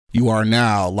You are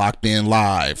now locked in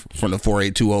live from the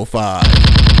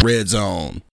 48205 Red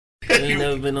Zone. You ain't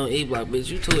never been on E Block, bitch.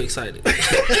 You too excited.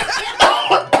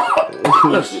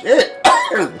 Shit.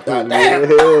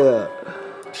 Goddamn. Yeah.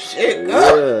 Shit,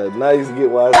 God. Yeah, now you can get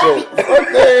why I said.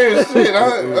 Fuck that shit.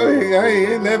 I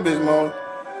ain't in that bitch, man.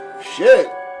 Shit.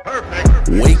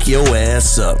 Wake your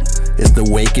ass up. It's the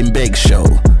Wake and Bake Show,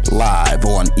 live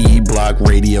on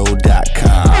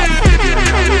eblockradio.com. If you're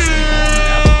now listening on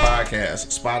Apple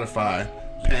Podcasts, Spotify,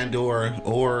 Pandora,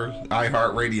 or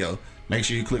iHeartRadio, make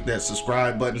sure you click that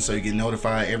subscribe button so you get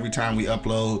notified every time we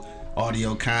upload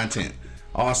audio content.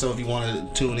 Also, if you want to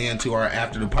tune in to our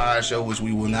After the Pod show, which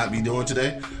we will not be doing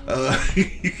today,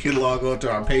 you can log on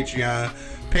to our Patreon,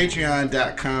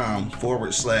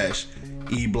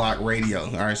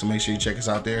 patreon.com/eblockradio. All right, so make sure you check us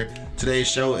out there. Today's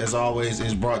show, as always,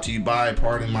 is brought to you by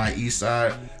Pardon My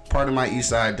Eastside.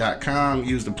 PardonMyEastside.com.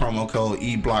 Use the promo code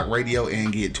eblockradio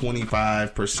and get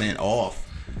 25% off.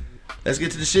 Let's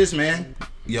get to the shits, man.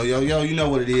 Yo, you know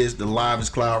what it is. The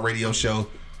livest cloud radio show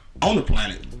on the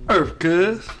planet Earth,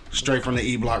 cuz. Straight from the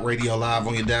E-Block Radio live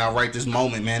on your dial right this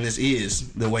moment, man. This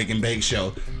is the Wake and Bake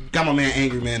Show. Got my man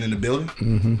Angry Man in the building.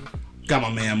 Mm-hmm. Got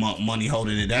my man Monk Money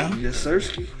holding it down. Yes,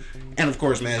 sirski. And of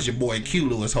course, man, it's your boy Q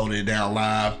Lewis holding it down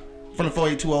live from the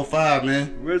 48205,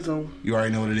 man. Red Zone. You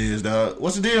already know what it is, dog.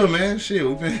 What's the deal, man? Shit,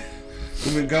 we've been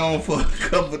gone for a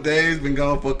couple of days, been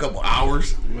gone for a couple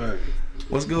hours. Right.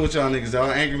 What's good with y'all niggas,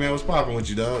 dog? Angry Man, what's popping with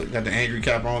you, dog? Got the angry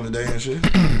cap on today and shit?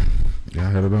 Yeah, I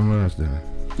had it on last day.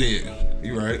 Yeah,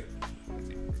 you right.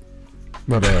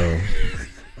 But, man,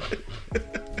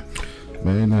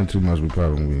 ain't nothing too much be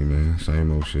popping with me, man.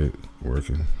 Same old shit.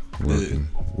 Working.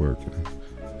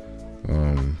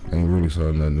 Ain't really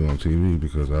saw nothing new on TV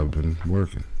because I've been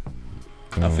working.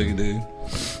 I figured, dude.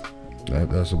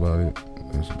 That's about it.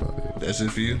 That's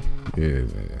it for you? Yeah,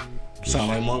 man. Sound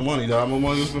like more money, dog. More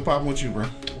money. What's been popping with you, bro?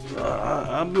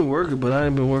 I've been working, but I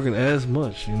ain't been working as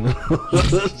much, you know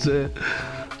what I'm saying?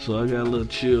 So I got a little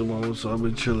chill mode, so I've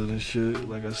been chilling and shit.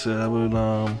 Like I said,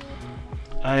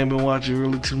 I ain't been watching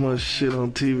really too much shit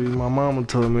on TV. My mama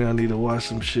told me I need to watch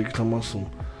some shit, talking about some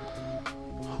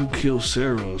Who Killed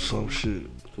Sarah or some shit.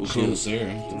 Who Killed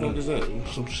Sarah? What the fuck is that?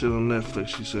 Some shit on Netflix.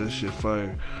 She said that shit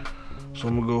fire. So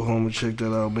I'm gonna go home and check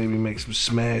that out. Maybe make some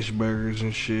smash burgers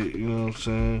and shit. You know what I'm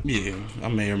saying? Yeah, I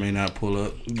may or may not pull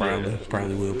up.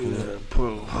 Probably will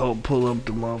pull up. Pull up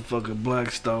the motherfucking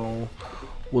Blackstone.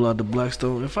 Pull out the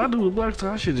Blackstone. If I do the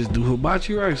Blackstone, I should just do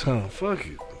hibachi rice, huh? Fuck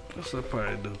it. That's what I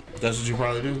probably do. That's what you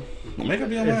probably do? Well, make up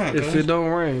your mind. If it don't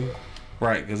rain.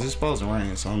 Right, because it's supposed to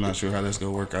rain, so I'm not sure how that's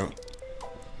gonna work out.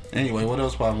 Anyway, what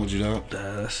else popping with you, dog?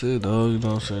 That's it, dog. You know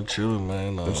what I'm saying? Chilling,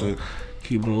 man. That's it.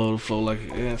 Keeping a load of flow like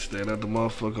an ant, staying out the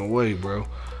motherfucking way, bro.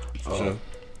 Sure.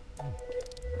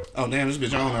 Oh, damn, this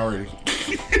bitch on already.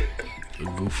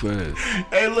 Go fast.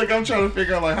 Hey, look, I'm trying to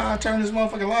figure out, like, how I turn this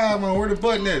motherfucker live on. Where the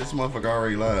button at? This motherfucker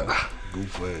already live. Go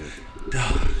fast.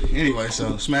 Anyway,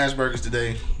 so smash burgers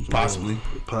today, possibly.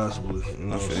 Possibly. You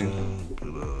know what I'm saying? But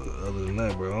other than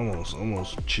that, bro, I'm on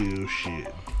some chill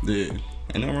shit. Yeah.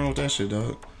 Ain't nothing wrong with that shit,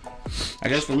 dog. I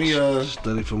guess for me,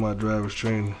 study for my driver's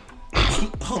training.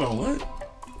 Hold on, what?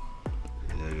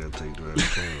 Yeah, I gotta take driver's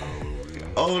training all over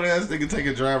again. Old ass nigga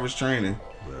taking driver's training.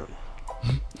 Yeah.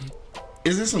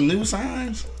 Is there some new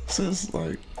signs? Since,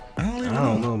 like, I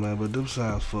don't know, man, but them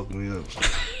signs fuck me up.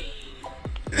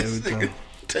 Every time.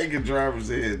 Taking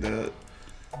driver's ed, dog.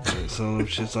 Yeah, some of them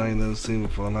shits I ain't never seen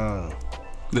before now.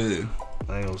 Yeah.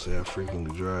 I ain't gonna say I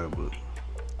frequently drive, but...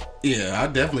 Yeah, I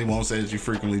definitely won't say that you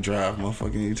frequently drive,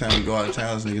 motherfucker. Anytime you go out of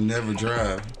town, this nigga never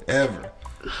drive. Ever.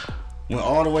 Went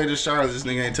all the way to Charlotte, this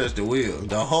nigga ain't touched the wheel.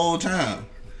 The whole time.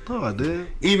 No, I did.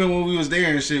 Even when we was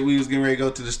there and shit, we was getting ready to go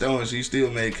to the store and she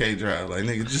still made K drive. Like,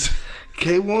 nigga, just...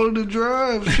 K wanted to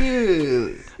drive,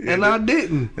 shit. Yeah, and I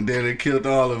didn't. And then they killed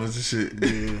all of us and shit.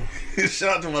 Yeah.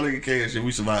 Shout out to my nigga K and shit.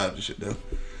 We survived and shit, though.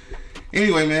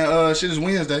 Anyway, man, shit is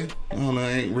Wednesday. I don't know,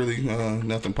 ain't really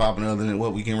nothing popping other than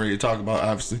what we getting ready to talk about,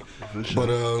 obviously. Sure. But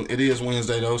it is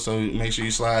Wednesday, though, so make sure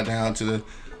you slide down to the,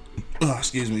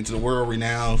 to the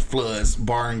world-renowned Floods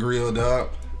Bar and Grill, dog,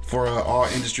 for All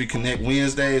Industry Connect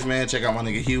Wednesdays, man. Check out my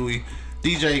nigga Huey.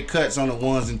 DJ Cuts on the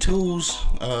ones and twos.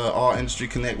 All Industry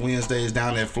Connect Wednesdays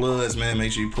down at Floods, man.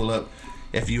 Make sure you pull up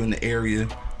if you in the area.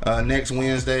 Next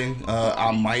Wednesday,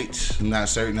 I'm not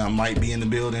certain, I might be in the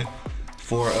building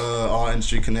for All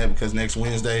Industry Connect because next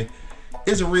Wednesday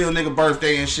is a real nigga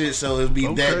birthday and shit, so it'll be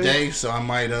that day. So I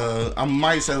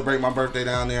might celebrate my birthday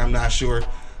down there. I'm not sure.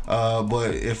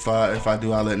 But if I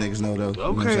do, I'll let niggas know though.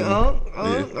 Okay, yeah. all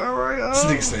right, This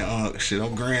nigga say shit.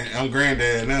 I'm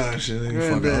granddad now. Shit,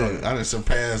 I done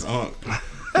surpassed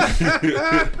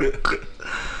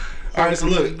All right, so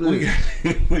look,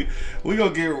 we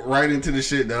gonna get right into the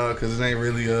shit, dog, because it ain't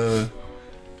really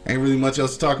much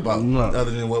else to talk about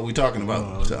other than what we talking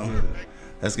about. So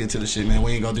let's get to the shit, man.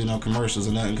 We ain't gonna do no commercials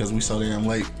or nothing because we so damn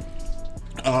late.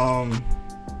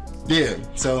 Yeah.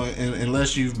 So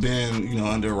unless you've been,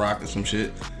 under a rock or some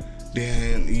shit,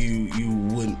 then you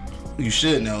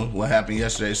should know what happened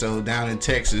yesterday. So down in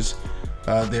Texas,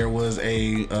 there was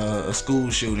a school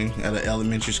shooting at an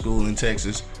elementary school in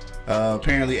Texas.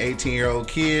 Apparently 18-year-old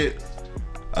kid,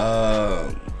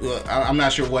 I'm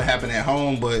not sure what happened at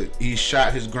home, but he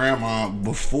shot his grandma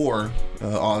before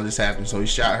all of this happened. So he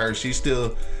shot her. She's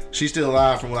still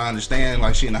alive from what I understand.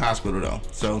 Like, she in the hospital though.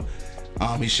 So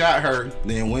he shot her,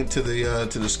 then went to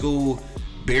the school,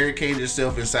 barricaded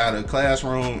himself inside a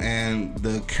classroom, and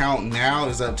the count now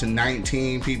is up to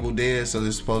 19 people dead. So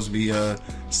there's supposed to be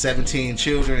 17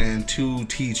 children and 2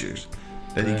 teachers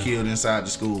that he killed inside the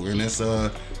school. And it's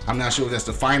I'm not sure if that's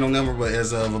the final number, but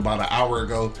as of about an hour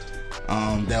ago,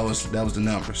 that was the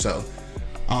number. So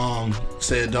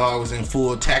said dog was in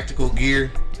full tactical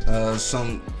gear,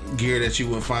 some gear that you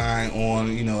would find on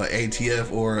an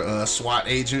ATF or a SWAT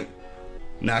agent.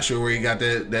 Not sure where he got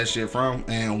that shit from,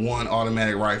 and 1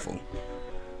 automatic rifle.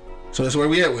 So that's where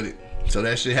we at with it. So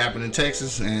that shit happened in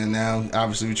Texas, and now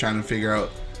obviously we're trying to figure out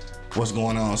what's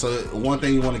going on. So one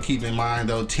thing you want to keep in mind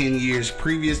though, 10 years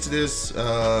previous to this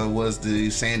was the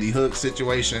Sandy Hook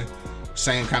situation.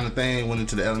 Same kind of thing, went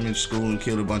into the elementary school and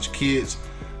killed a bunch of kids.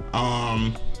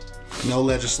 No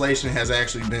legislation has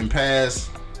actually been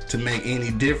passed to make any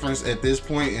difference at this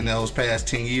point in those past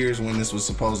 10 years when this was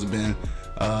supposed to have been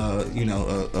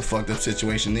a fucked up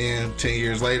situation. Then 10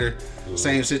 years later,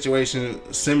 same situation,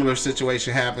 similar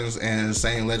situation happens, and the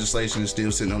same legislation is still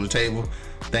sitting on the table.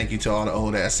 Thank you to all the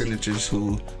old ass senators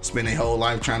who spend their whole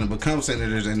life trying to become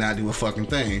senators and not do a fucking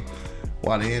thing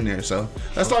while they're in there. So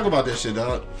let's talk about that shit,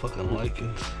 dog. Fucking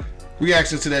Likens.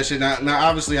 Reactions to that shit. Now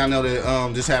obviously I know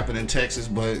that this happened in Texas,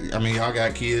 but I mean, y'all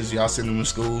got kids, y'all send them to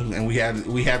school, and we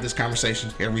have this conversation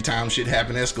every time shit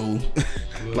happen at school.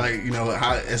 Like,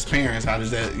 how, as parents, how does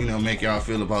that make y'all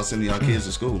feel about sending y'all kids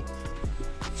to school?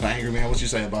 So Angry Man, what you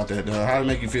say about that? How does it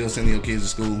make you feel sending your kids to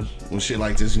school when shit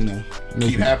like this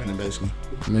keep happening, basically?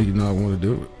 Make you not want to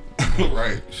do it.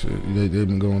 Right. Shit, they've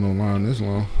been going online this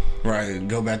long. Right.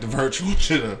 Go back to virtual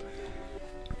shit up.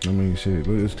 I mean, shit,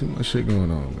 look, there's too much shit going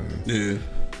on, man. Yeah.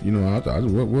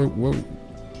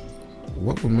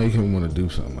 What would make him want to do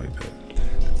something like that?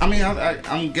 I mean,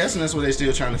 I'm guessing that's what they're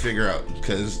still trying to figure out,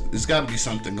 because there's got to be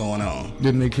something going on.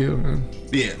 Didn't they kill him?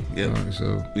 Yeah. All right,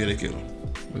 so yeah, they killed him.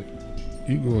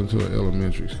 You go into an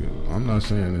elementary school. I'm not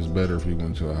saying it's better if you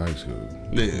went to a high school.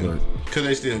 Yeah, because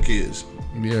they still kids.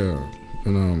 Yeah,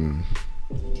 and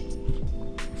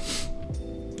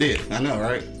yeah, I know,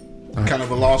 right? Kind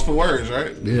of a loss for words,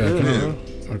 right? Yeah,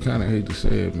 I kind of hate to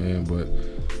say it, man, but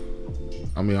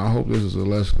I mean, I hope this is a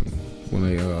lesson when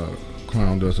they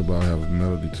clowned us about having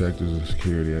metal detectors and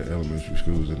security at elementary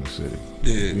schools in the city.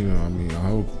 Yeah. I mean, I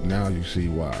hope now you see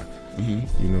why.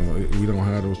 Mm-hmm. We don't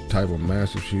have those type of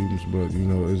massive shootings, but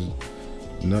it's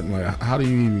nothing like, how do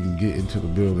you even get into the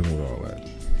building with all that?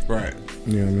 Right.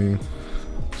 You know what I mean?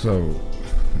 So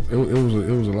it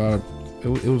was a lot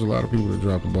of people that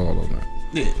dropped the ball on that.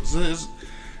 Yeah. So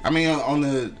I mean, on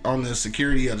the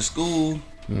security of the school,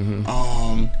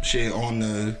 shit, on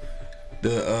the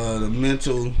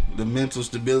mental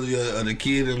stability of the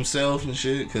kid himself and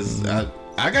shit, because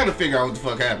I got to figure out what the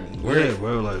fuck happened. Yeah,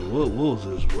 bro. Like, what was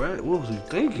this? Right? What was he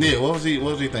thinking? Yeah, what was he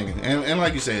thinking? And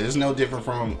like you said, it's no different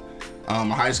from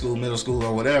high school, middle school,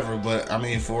 or whatever. But I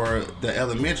mean, for the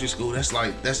elementary school, that's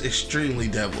extremely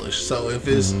devilish. So if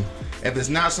it's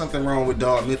not something wrong with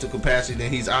dog mental capacity, then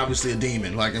he's obviously a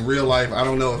demon. Like in real life, I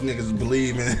don't know if niggas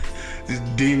believe in these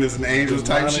demons and angels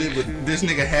type shit, but this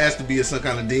nigga has to be some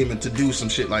kind of demon to do some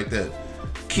shit like that.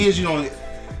 Kids,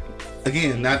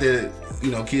 again, not that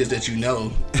kids that should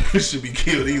be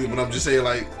killed either, but I'm just saying,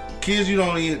 like, kids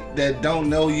that don't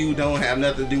know you, don't have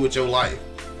nothing to do with your life.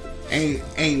 Ain't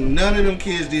none of them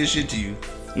kids did shit to you.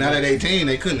 Not at 18,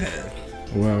 they couldn't have.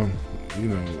 Well,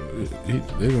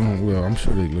 I'm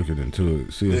sure they're looking into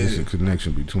it, see if there's a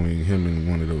connection between him and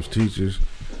one of those teachers.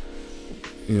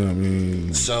 You know what I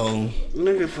mean? So,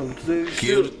 nigga from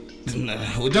killed.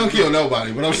 Well, don't kill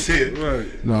nobody, but I'm saying. Right.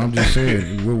 No, I'm just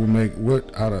saying,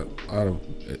 what out of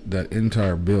that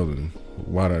entire building,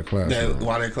 why that classroom?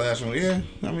 Why that classroom? Yeah,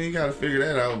 I mean, you got to figure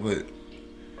that out, but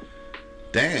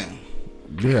damn.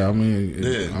 Yeah, I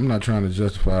mean, I'm not trying to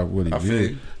justify what he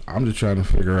did. I'm just trying to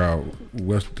figure out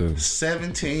what's the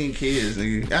 17 kids,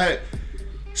 nigga.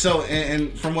 So,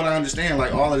 and from what I understand,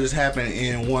 like, all of this happened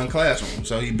in one classroom.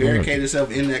 So he barricaded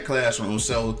himself in that classroom.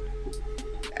 So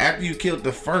after you killed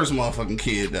the first motherfucking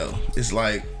kid, though, it's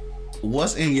like,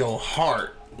 what's in your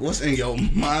heart? What's in your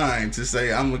mind to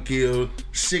say I'm gonna kill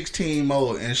 16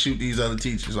 more and shoot these other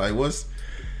teachers? Like, what's?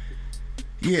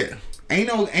 Yeah, ain't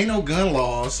no gun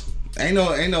laws, ain't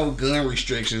no gun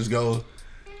restrictions. Go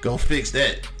fix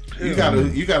that. You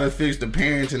gotta fix the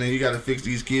parents, and then you gotta fix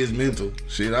these kids' mental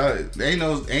shit.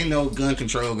 Ain't no gun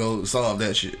control go solve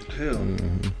that shit. Hell.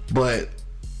 Mm-hmm. But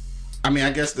I mean,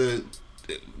 I guess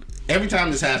every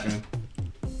time this happened,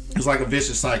 it's like a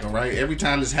vicious cycle, right? Every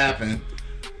time this happened,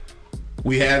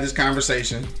 we have this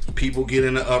conversation. People get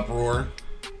in an uproar.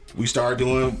 We start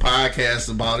doing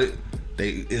podcasts about it.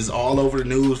 It's all over the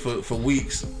news for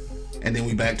weeks, and then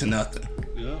we back to nothing.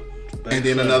 Yep. And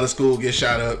then another school gets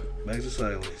shot up. Back to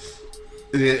silence.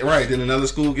 Right. Then another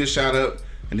school gets shot up,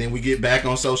 and then we get back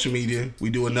on social media. We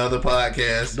do another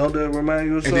podcast. Don't that remind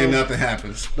you of something? And then nothing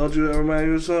happens. Don't you that remind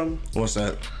you of something? What's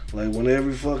that? Like when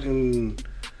every fucking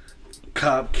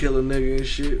cop kill a nigga and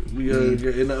shit, we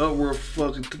get in the uproar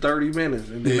for fucking 30 minutes,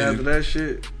 and then after that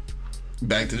shit,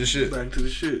 back to the shit. Back to the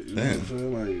shit. You know what I'm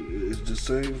saying? Like it's the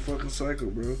same fucking cycle,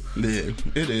 bro. Yeah,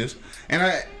 it is. And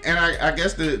I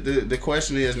guess the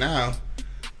question is now,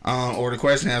 or the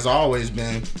question has always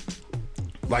been,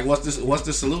 like, what's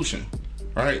the solution,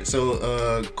 right?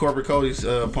 So Corporate Cody's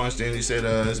punched in. He said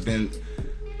it's been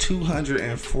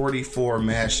 244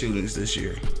 mass shootings this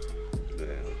year. Damn.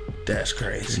 That's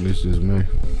crazy. This is me.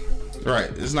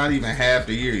 Right. It's not even half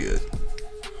the year yet.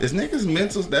 Is niggas'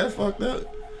 mentals that fucked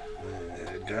up?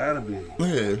 It gotta be.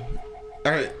 Yeah.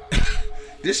 All right.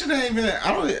 This shit ain't even.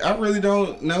 I really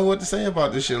don't know what to say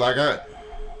about this shit. Like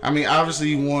I mean, obviously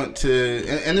you want to,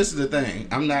 and this is the thing.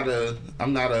 I'm not a.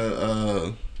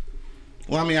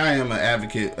 Well, I mean, I am an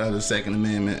advocate of the Second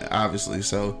Amendment, obviously.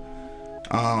 So,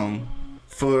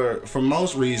 for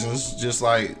most reasons, just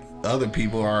like other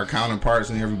people, our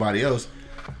counterparts and everybody else,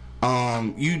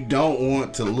 you don't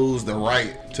want to lose the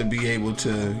right to be able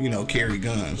to, carry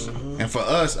guns. And for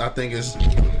us, I think it's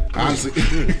honestly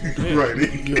right.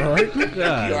 You all right? God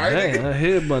damn, I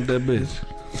headbutt that bitch.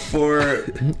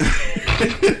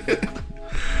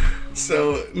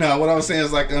 So no, what I was saying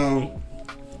is like,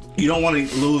 you don't want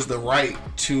to lose the right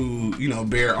to,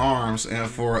 bear arms. And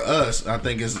for us, I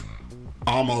think it's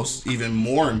almost even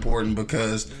more important,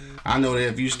 because I know that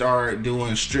if you start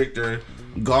doing stricter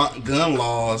gun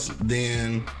laws,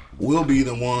 then we'll be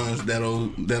the ones that'll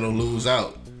lose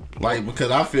out. Like,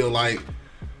 because I feel like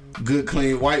good,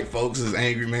 clean white folks, as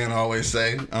Angry Man always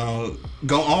say,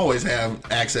 gonna always have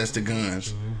access to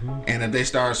guns. And if they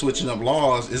start switching up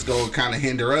laws, it's gonna kind of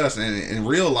hinder us. And in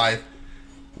real life,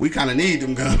 we kind of need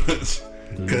them guns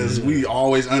because we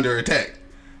always under attack.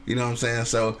 You know what I'm saying?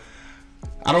 So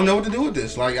I don't know what to do with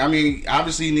this. Like, I mean,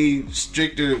 obviously you need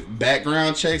stricter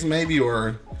background checks, maybe,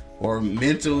 or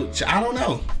mental. I don't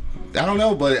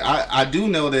know, but I do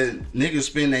know that niggas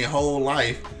spend their whole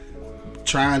life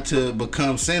trying to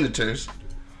become senators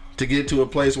to get to a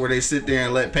place where they sit there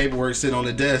and let paperwork sit on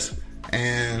the desk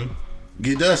and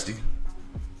get dusty.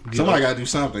 Somebody gotta do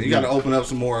something. You gotta open up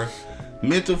some more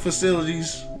mental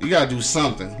facilities. You gotta do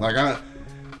something. Like I'm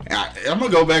gonna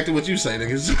go back to what you say,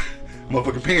 niggas.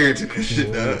 Motherfucking parenting and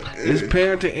shit, dog. It's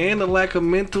parenting and the lack of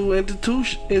mental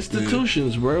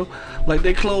institutions, bro. Like,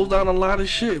 they closed down a lot of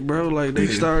shit, bro. Like, they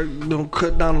start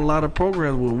cut down a lot of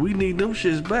programs. Well, we need them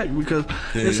shits back, because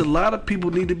it's a lot of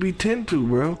people need to be tended to,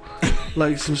 bro.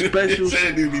 Like some special.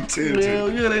 They need to be tended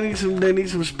to. Yeah, they need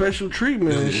some special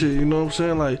treatment and shit. You know what I'm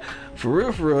saying? Like, for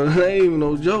real, that ain't even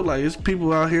no joke. Like, it's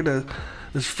people out here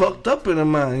that's fucked up in their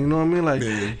mind. You know what I mean? Like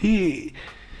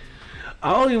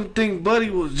I don't even think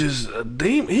Buddy was just a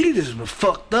demon. He just was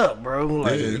fucked up, bro.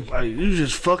 Like you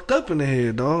just fucked up in the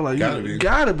head, dog. Like, you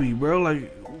gotta be, bro.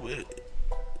 Like,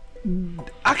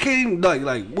 I can't even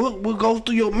like what goes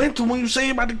through your mental when you say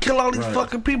you're about to kill all these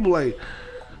fucking people, like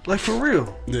for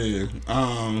real. Yeah.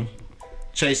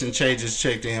 Chasing Changes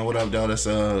checked in. What up, though? That's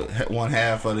one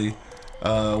half of the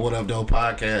What Up, Though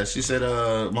podcast. She said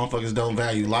motherfuckers don't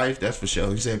value life. That's for sure.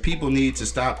 He said people need to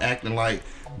stop acting like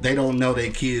they don't know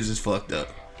their kids is fucked up.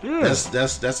 Yeah. That's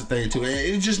the thing too.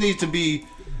 It just needs to be.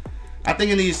 I think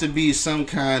it needs to be some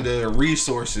kind of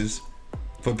resources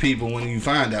for people when you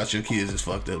find out your kids is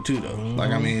fucked up too, though. Mm-hmm.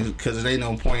 Like, I mean, because there ain't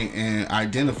no point in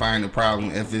identifying the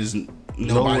problem if there's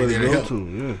nobody there to help.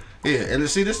 Yeah, and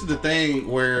see, this is the thing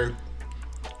where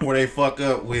they fuck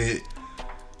up with,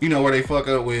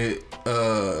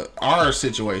 our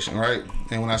situation, right?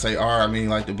 And when I say our, I mean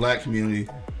like the black community.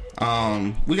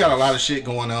 We got a lot of shit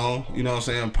going on, you know what I'm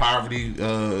saying? Poverty,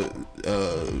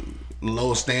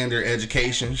 low standard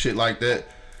education, shit like that.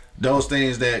 Those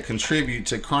things that contribute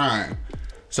to crime.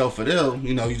 So for them,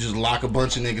 you know, you just lock a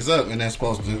bunch of niggas up, and that's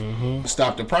supposed to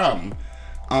stop the problem.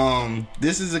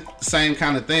 This is the same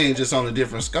kind of thing, just on a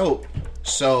different scope.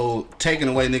 So taking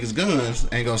away niggas' guns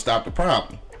ain't gonna stop the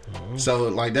problem. So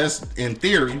like, that's in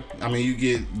theory. I mean, you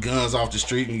get guns off the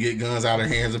street and you get guns out of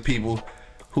the hands of people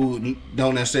who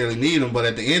don't necessarily need them. But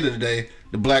at the end of the day,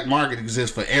 the black market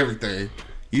exists for everything.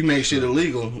 You make shit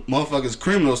illegal, motherfuckers,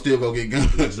 criminals still go get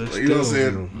guns. You know what I'm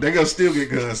saying? They gonna still get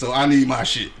guns. So I need my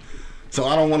shit. So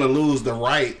I don't want to lose the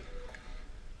right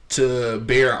to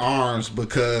bear arms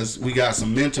because we got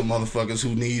some mental motherfuckers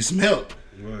who need some help.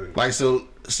 Right. Like, so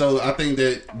I think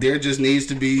that there just needs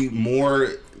to be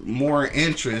more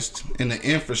interest in the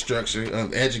infrastructure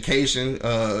of education,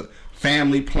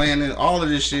 family planning, all of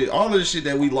this shit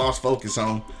that we lost focus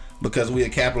on because we a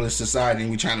capitalist society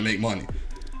and we trying to make money.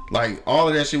 Like, all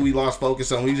of that shit we lost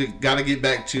focus on. We just got to get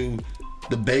back to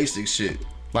the basic shit,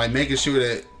 like making sure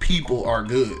that people are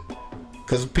good,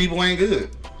 because people ain't good.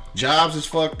 Jobs is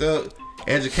fucked up,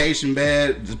 education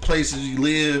bad, the places you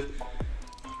live,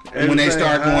 when they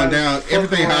start going down,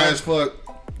 everything high as fuck.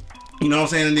 You know what I'm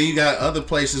saying? And then you got other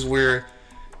places where,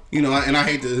 you know, and I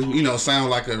hate to, you know, sound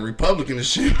like a Republican and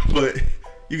shit, but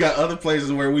you got other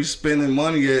places where we spending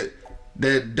money at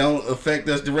that don't affect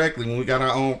us directly when we got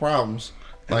our own problems.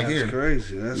 Like that's here.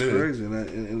 Crazy. That's crazy.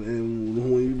 And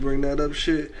when you bring that up,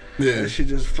 shit, that shit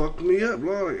just fucked me up,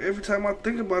 Lord. Like, every time I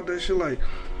think about that shit, like,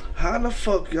 how the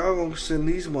fuck y'all gonna send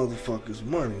these motherfuckers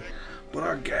money, but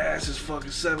our gas is fucking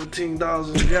 $17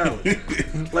 a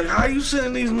gallon? Like, how you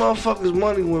sending these motherfuckers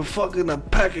money when fucking a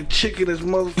pack of chicken is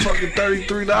motherfucking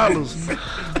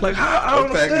 $33? Like, how? I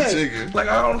don't understand. Like,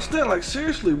 I don't understand. Like,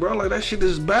 seriously, bro. Like, that shit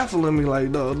is baffling me. Like,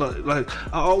 no, like,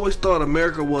 I always thought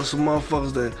America was some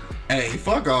motherfuckers that, hey,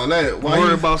 fuck all that. Why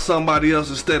worry about somebody else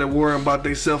instead of worrying about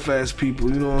they self-ass people.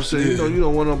 You know what I'm saying? Yeah. You know,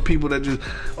 one of them people that just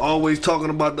always talking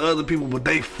about the other people, but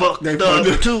they fucked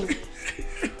up too.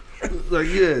 Like,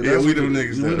 yeah, we them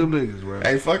niggas. We them niggas, bro.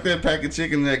 Hey, fuck that pack of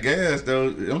chicken and that gas, though.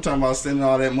 I'm talking about sending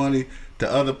all that money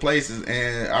to other places,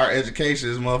 and our education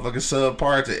is motherfucking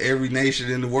subpar to every nation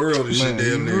in the world and shit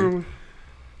damn near.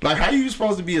 Like, how you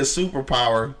supposed to be a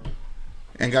superpower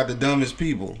and got the dumbest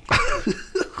people?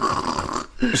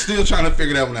 I'm still trying to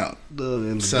figure that one out.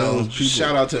 So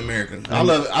shout out to America. I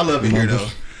love it here though.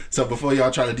 So before y'all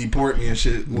try to deport me and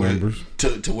shit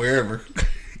to wherever,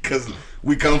 because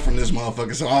we come from this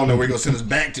motherfucker, so I don't know where you're gonna send us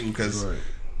back to, because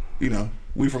you know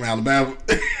we from Alabama.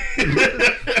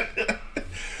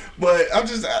 But I'm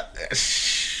just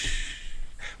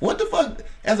what the fuck,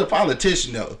 as a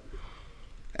politician though.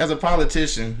 As a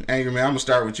politician, Angry Man, I'm gonna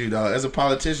start with you, dog. As a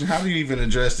politician, how do you even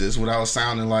address this without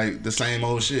sounding like the same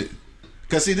old shit?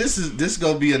 Cause see, this is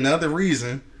gonna be another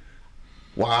reason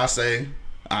why I say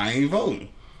I ain't voting.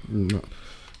 No.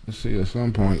 See, at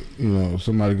some point, you know,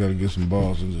 somebody got to get some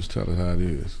balls and just tell it how it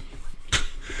is.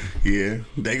 Yeah,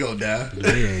 they gonna die.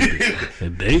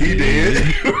 They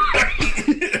did.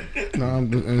 No,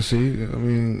 and see, I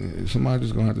mean,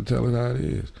 somebody's gonna have to tell it how it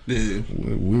is. Yeah.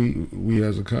 We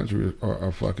as a country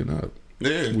are fucking up.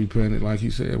 Yeah. We paying it, like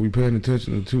he said, we paying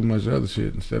attention to too much other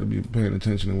shit instead of paying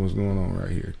attention to what's going on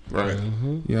right here. Right.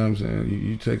 You know what I'm saying?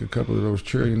 You take a couple of those $1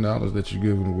 trillion that you're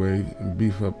giving away and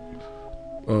beef up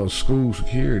school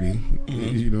security.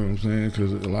 You know what I'm saying?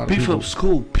 Because a lot of people up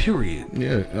school, period.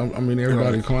 Yeah, I mean,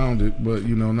 everybody clowned it, but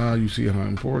you know, now you see how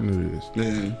important it is.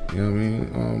 Yeah. You know what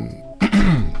I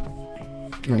mean?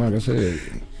 And like I said,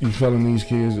 you felling these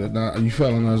kids, you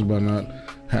felling us by not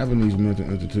having these mental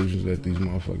institutions that these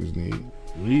motherfuckers need.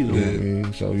 You know what I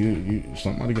mean? So you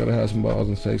somebody gotta have some balls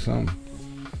and say something.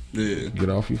 Yeah. Get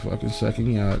off your fucking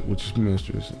second yacht with your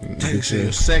mistress. Take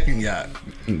your second yacht.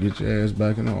 And get your ass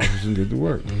back in the office and get to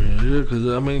work. Yeah, cause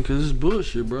it's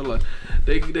bullshit, bro. Like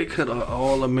they cut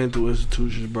all the mental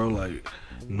institutions, bro. Like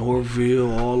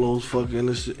Norville, all those fucking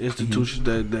institutions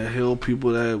that held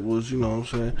people that was, you know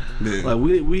what I'm saying? Yeah.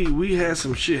 Like we had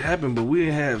some shit happen, but we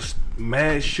didn't have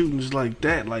mass shootings like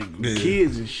that, like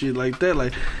kids and shit like that.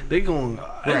 Like they going,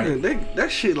 that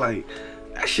shit like.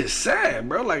 That shit's sad,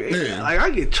 bro. Like, like I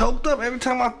get choked up every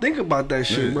time I think about that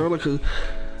shit, bro. Like, 'cause,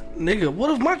 nigga,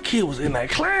 what if my kid was in that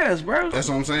class, bro? That's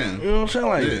what I'm saying. You know what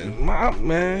I'm saying? Like, my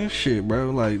man, shit,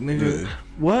 bro. Like, nigga,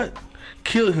 what?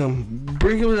 Kill him,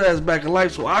 bring his ass back to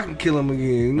life so I can kill him again.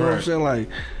 You know what I'm saying? Like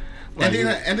and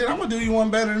then I'm gonna do you one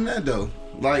better than that though.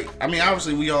 Like, I mean,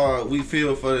 obviously we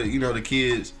feel for, you know, the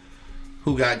kids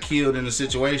who got killed in the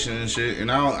situation and shit.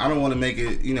 And I don't want to make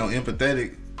it, you know,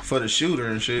 empathetic for the shooter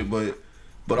and shit, but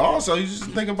But also, you just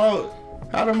think about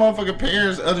how the motherfucking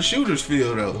parents of the shooters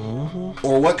feel, though. Mm-hmm.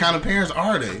 Or what kind of parents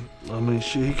are they? I mean,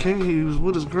 shit, he was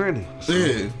with his granny. So.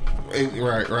 Yeah.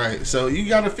 Right. So you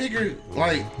gotta figure,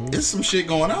 like, it's some shit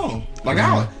going on. Like,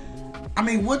 I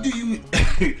mean, what do you...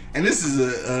 and this is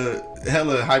a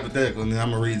hella hypothetical, and then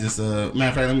I'm gonna read this... matter of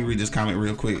fact, let me read this comment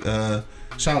real quick.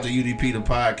 Shout out to UDP, the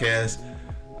podcast.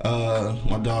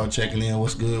 My dog checking in.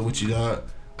 What's good with you, dog?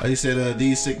 He said,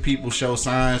 these sick people show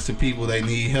signs to people they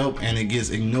need help and it gets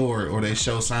ignored, or they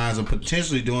show signs of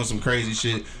potentially doing some crazy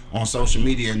shit on social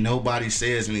media and nobody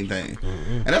says anything.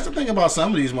 Mm-hmm. And that's the thing about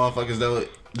some of these motherfuckers, though.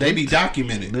 They be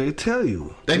documented. They tell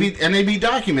you. They be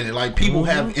documented. Like, people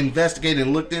have investigated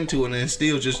and looked into it and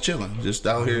still just chilling. Just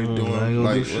out here doing,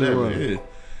 like, whatever.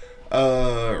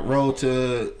 Right. Road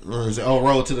to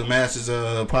the Masses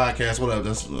podcast. What up?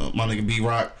 That's my nigga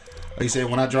B-Rock. He said,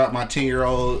 when I dropped my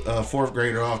 10-year-old 4th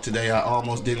grader off today, I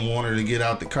almost didn't want her to get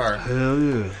out the car. Hell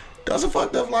yeah. That's a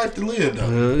fucked up life to live, though.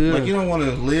 Hell yeah. Like, you don't want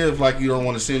to live like you don't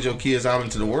want to send your kids out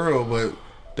into the world, but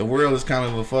the world is kind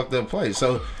of a fucked up place.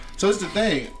 So it's the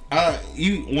thing.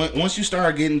 Once you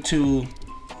start getting to,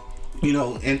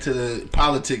 into the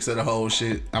politics of the whole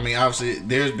shit, I mean, obviously,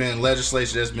 there's been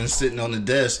legislation that's been sitting on the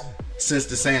desk since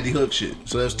the Sandy Hook shit.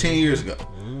 So that was 10 years ago.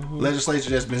 Mm-hmm. Legislature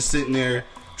that's been sitting there.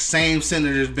 Same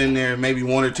senator's been there, maybe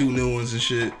one or two new ones and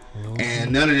shit,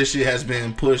 and none of this shit has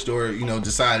been pushed or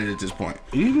decided at this point.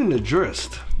 Even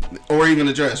addressed,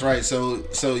 right? So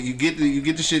you get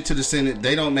the shit to the Senate.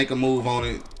 They don't make a move on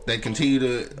it. They continue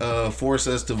to force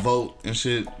us to vote and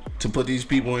shit to put these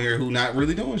people in here who not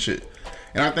really doing shit.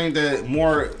 And I think that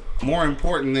more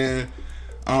important than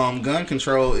gun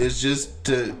control is just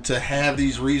to have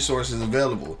these resources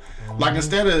available. Like,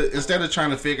 instead of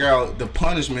trying to figure out the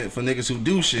punishment for niggas who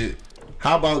do shit,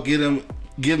 how about give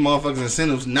motherfuckers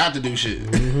incentives not to do shit?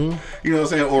 Mm-hmm. You know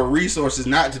what I'm saying? Or resources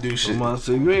not to do shit.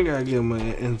 So you ain't gotta give them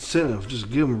an incentive.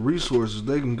 Just give them resources.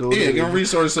 They can go. Yeah, give them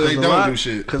resources so they don't do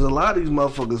shit. Because a lot of these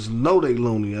motherfuckers know they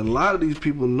loony. A lot of these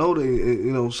people know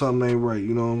they, something ain't right.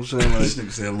 You know what I'm saying? Like, this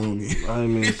nigga said loony. I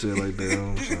didn't mean to say it like that.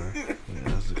 I'm sorry. Yeah,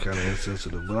 that's kind of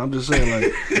insensitive. But I'm just saying,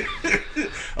 like.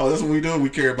 Oh, that's what we do? We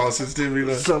care about sensitivity,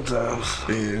 though? Sometimes.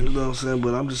 Yeah. You know what I'm saying?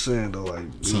 But I'm just saying, though, like,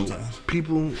 sometimes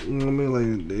people, you know what I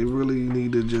mean? Like, they really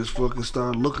need to just fucking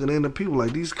start looking into people.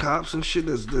 Like, these cops and shit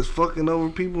that's fucking over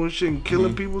people and shit and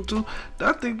killing people, too.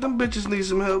 I think them bitches need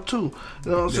some help, too.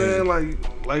 You know what I'm saying?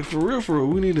 Like, for real,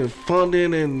 we need to fund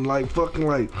in and, like, fucking,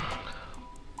 like,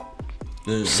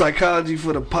 psychology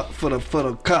for the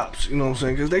cops, you know what I'm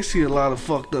saying? Because they see a lot of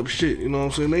fucked up shit, you know what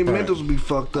I'm saying? They mentals be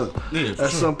fucked up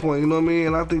at some point, you know what I mean?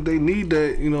 And I think they need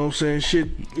that, you know what I'm saying, shit,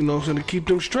 you know what I'm saying, to keep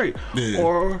them straight.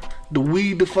 Or to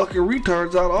weed the fucking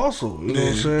retards out also, you know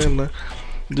what I'm saying? Like,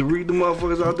 to read the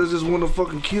motherfuckers out that just want to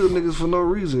fucking kill niggas for no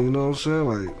reason, you know what I'm saying?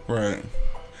 Like, right.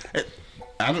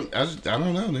 I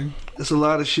don't know, man. It's a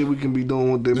lot of shit we can be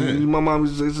doing with them. Yeah. My mom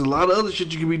used to say, it's a lot of other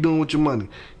shit you can be doing with your money.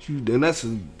 And that's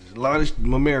a lot of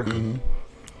America. Mm-hmm.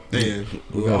 Yeah.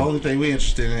 The only thing we're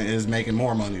interested in is making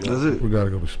more money. Though. That's it. We gotta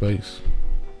go to space.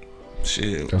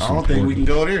 Shit. That's I don't think we can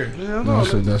go there. Yeah, no, I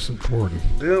said that's important.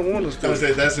 They don't want us to. I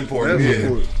said that's important. That's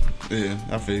important. Yeah,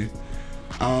 I feel you.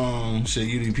 Shit,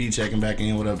 UDP checking back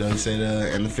in. What up, though? He said,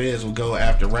 and the feds will go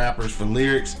after rappers for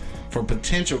lyrics for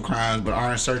potential crimes, but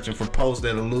aren't searching for posts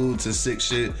that allude to sick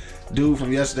shit. Dude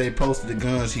from yesterday posted the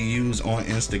guns he used on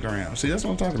Instagram. See, that's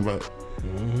what I'm talking about.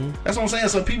 Mm-hmm. That's what I'm saying.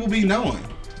 So people be knowing.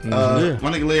 My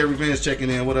nigga Larry Revenge checking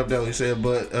in. What up, though? He said,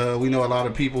 but we know a lot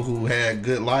of people who had a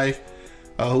good life,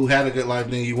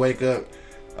 then you wake up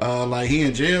like he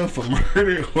in jail for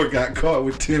murder or got caught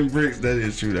with 10 bricks. That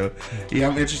is true, though. Yeah,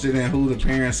 I'm interested in who the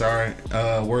parents are.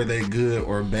 Were they good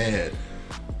or bad?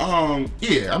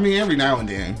 Yeah, I mean, every now and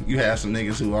then you have some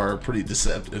niggas who are pretty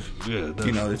deceptive. Yeah,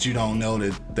 that you don't know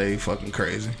that they fucking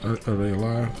crazy. Are they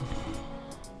alive?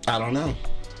 I don't know.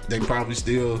 They probably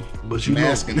still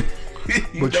masking.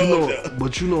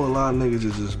 But you know, a lot of niggas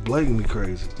is just blatantly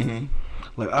crazy. Mm-hmm.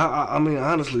 Like I mean,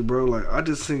 honestly, bro, like I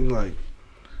just think like,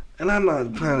 and I'm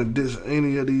not trying to diss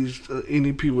any of these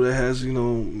any people that has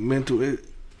mental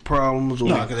problems. Or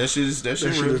no, cause that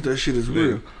shit is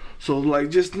real. So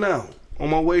like just now. On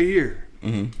my way here,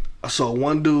 I saw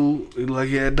one dude, like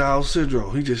he had Down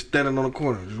syndrome. He just standing on the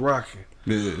corner, just rocking.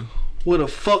 Yeah. Where the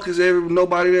fuck is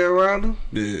nobody there around him?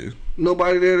 Yeah.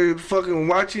 Nobody there to fucking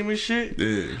watch him and shit?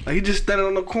 Yeah. Like he just standing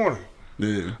on the corner.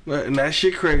 Yeah. And that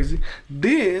shit crazy.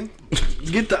 Then,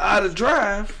 get the out of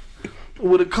drive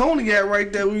with a cognac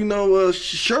right there,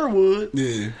 Sherwood.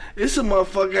 Yeah. It's a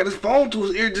motherfucker got his phone to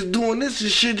his ear just doing this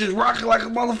and shit, just rocking like a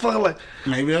motherfucker. Like,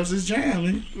 maybe that was his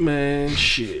jam, man,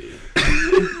 shit.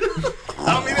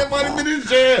 I mean, that might have been his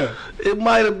jam. It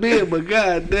might have been, but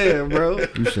goddamn, bro.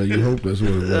 You say you hope that's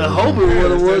what it was. I hope it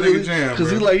That's was that nigga jam,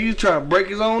 because bro. he trying to break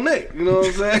his own neck. You know what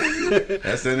I'm saying?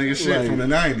 That's that nigga shit Like, from the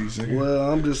 90s. Nigga.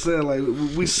 Well, I'm just saying, like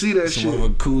we see that Some shit. of a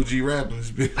cool G rapping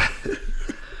this bitch.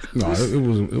 No, it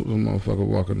was a motherfucker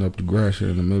walking up the grass here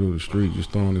in the middle of the street,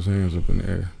 just throwing his hands up in the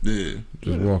air, Yeah.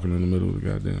 just walking in the middle of the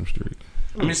goddamn street.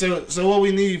 I mean, so what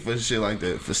we need for shit like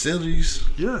that? Facilities?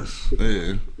 Yes,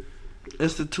 Yeah.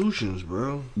 institutions,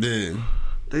 bro. Yeah.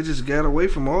 They just got away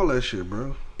from all that shit,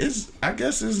 bro. I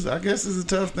guess it's a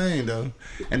tough thing though,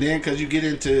 and then because you get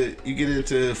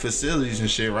into facilities and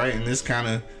shit, right? And this kind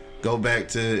of go back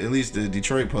to at least the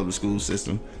Detroit public school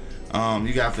system.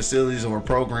 You got facilities or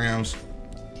programs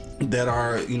that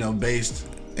are based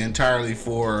entirely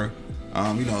for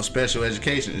special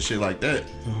education and shit like that.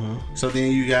 So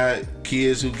then you got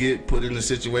kids who get put into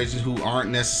situations who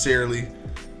aren't necessarily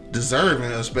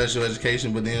deserving of special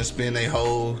education, but then spend their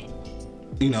whole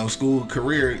school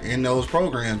career in those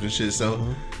programs and shit.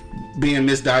 So being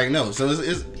misdiagnosed. So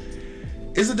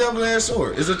it's a double-edged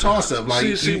sword. It's a toss-up. Like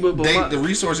the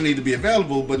resources need to be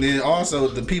available, but then also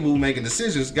the people who making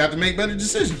decisions got to make better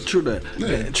decisions. True that.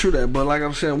 Yeah. True that. But like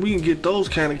I'm saying, we can get those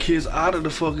kind of kids out of the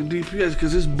fucking DPS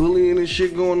because it's bullying and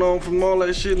shit going on from all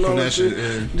that shit and all that shit.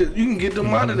 Yeah. You can get them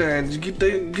out of there and get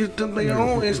them their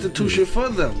own institution for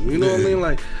them. You know what I mean?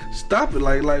 Like, stop it.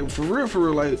 Like for real.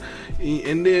 Like,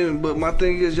 and then, but my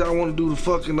thing is, y'all want to do the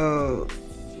fucking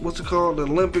what's it called? The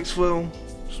Olympics for them.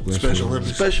 Special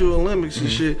Olympics. Special Olympics and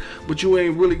shit, but you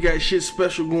ain't really got shit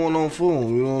special going on for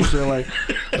them. You know what I'm saying? Like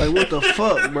what the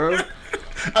fuck, bro?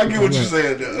 I get what you're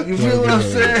saying, though. You feel what I'm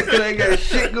saying? They ain't got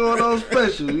shit going on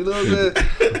special. You know what I'm saying?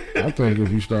 I think if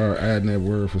you start adding that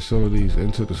word facilities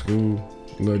into the school,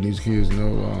 letting these kids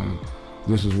know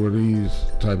this is where these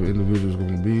type of individuals are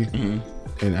going to be,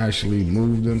 and actually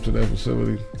move them to that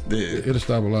facility, it'll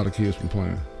stop a lot of kids from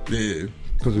playing. Yeah.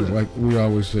 Because it's like we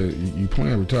always said, you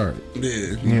playing retarded.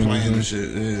 Yeah, You know playing what and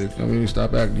shit. Yeah. I mean,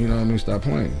 stop acting. Stop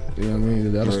playing. You know what I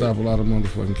mean? That'll stop a lot of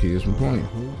motherfucking kids from playing.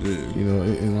 Yeah.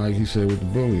 And like he said with the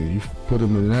bullying, you put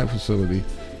them in that facility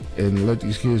and let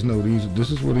these kids know this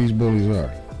is what these bullies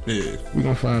are. Yeah. We're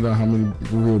gonna find out how many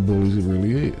real bullies it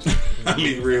really is. I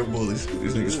mean, real bullies.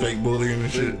 These niggas fake bullying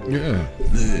and shit. Yeah.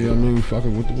 You know what I mean?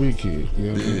 Fucking with the weak kid. You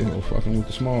know what I mean? Or fucking with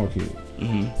the small kid.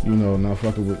 Not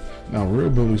fucking with. Now, real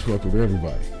bullies fuck with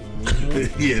everybody.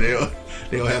 Yeah, they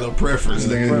don't have no preference.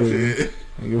 They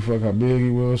give a fuck how big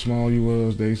you was, small you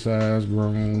was, they size,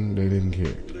 grown, they didn't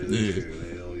care. Yeah.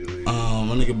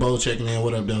 My nigga Bo checking in.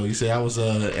 What up, though? He said I was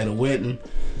at a wedding,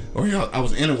 I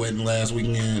was in a wedding last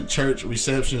weekend. Church,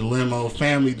 reception, limo,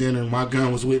 family dinner. My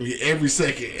gun was with me every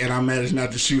second, and I managed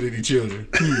not to shoot any children.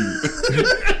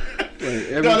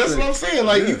 No, that's what I'm saying.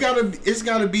 Like it's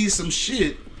gotta be some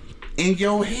shit in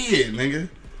your head, nigga.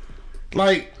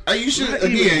 Like you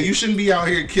shouldn't be out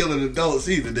here killing adults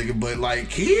either, nigga. But like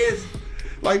kids,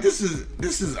 like this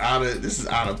is out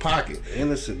of pocket.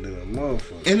 Innocent in a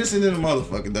motherfucker. Innocent in a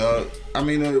motherfucker, dog. I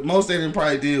mean, the most they didn't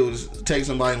probably do was take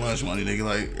somebody lunch money, nigga.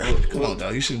 Like, come on,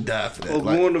 dog. You shouldn't die for that.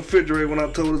 Go in the refrigerator when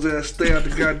I told his ass stay out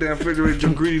the goddamn refrigerator,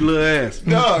 your greedy little ass.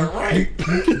 No, right?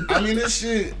 I mean, this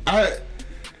shit.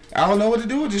 I don't know what to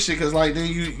do with this shit because like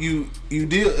then you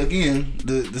deal again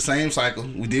the same cycle.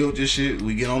 We deal with this shit.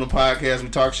 We get on the podcast. We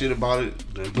talk shit about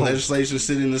it. Legislation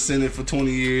sit in the Senate for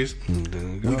 20 years.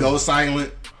 We go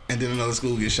silent, and then another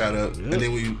school gets shot up, and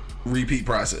then we repeat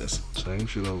process. Same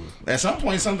shit over. At some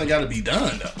point, something got to be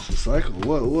done though. It's a cycle.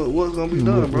 What's gonna be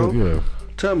done, bro? Yeah.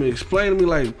 Tell me, explain to me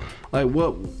like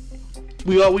what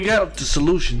we got the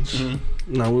solutions.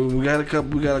 Mm-hmm. No, we got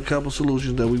a couple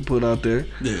solutions that we put out there.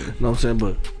 Yeah. You know what I'm saying?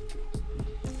 But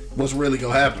what's really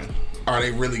gonna happen? Are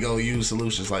they really gonna use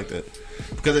solutions like that?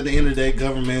 Because at the end of the day,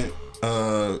 government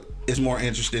is more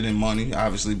interested in money,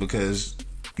 obviously, because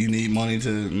you need money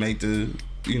to make the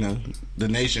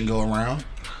nation go around.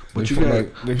 But you got,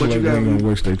 they feel like they ain't gonna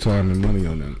waste their time and money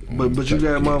on that. But you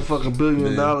got motherfucking $1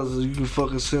 billion and you can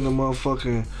fucking send a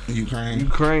motherfucking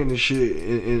Ukraine and shit,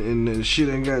 and the shit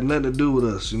ain't got nothing to do with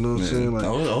us. You know what I'm saying? Like,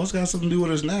 it's got something to do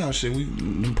with us now. Shit,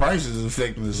 the prices is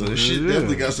affecting us, so the shit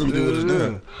definitely got something to do with us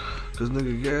now. Cause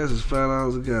nigga, gas is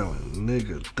 $5 a gallon.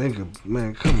 Nigga,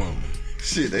 man, come on.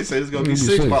 Shit, they say it's gonna be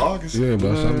 $6 by August. Yeah,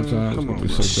 by summertime, it's gonna be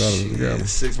 $6 a gallon.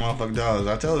 $6 motherfucking dollars.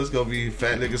 I tell you, it's gonna be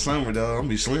fat nigga summer, dog. I'm gonna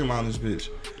be slim on this bitch.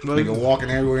 Nigga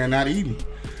walking everywhere and not eating.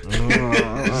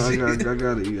 I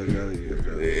gotta eat.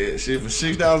 Yeah, shit for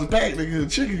 $6 a pack, nigga.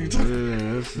 Chicken you talking?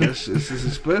 Yeah, that's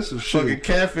expensive shit. Fucking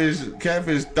catfish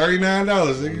 $39,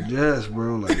 nigga. Yes,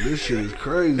 bro. Like this shit is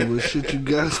crazy. But shit, you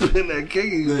gotta spend that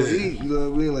cake and go eat. You know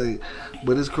what I mean? Like,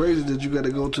 but it's crazy that you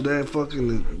gotta go to that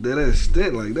fucking that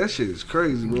extent. Like that shit is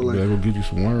crazy, bro. Like, yeah, go get you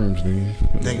some worms, then.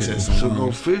 So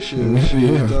go fishing and shit.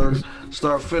 Yeah.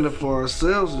 Start fending for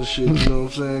ourselves and shit. You know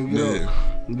what I'm saying?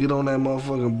 Get on that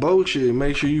motherfucking boat shit.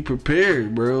 Make sure you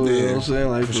prepared, bro. You know what I'm saying?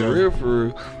 Like for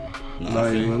real.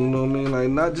 Like, you know what I mean? Like,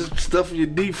 not just stuff in your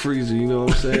deep freezer, you know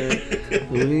what I'm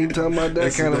saying? We ain't talking about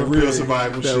that kind of real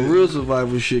survival shit. That real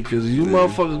survival shit, because you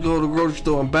motherfuckers go to the grocery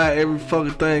store and buy every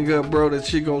fucking thing up, bro, that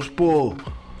shit gonna spoil.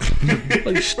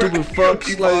 Like, stupid fucks.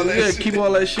 Keep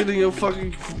all that shit in your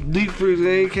fucking deep freezer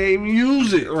and can't even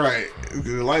use it. Right.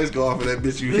 The lights go off of that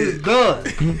bitch you hit. It's done.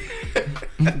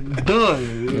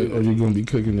 Done. Or you gonna be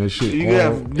cooking that shit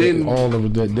all of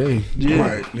it that day. Yeah.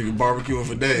 Right. Nigga barbecuing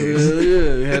for days.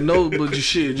 Yeah. But your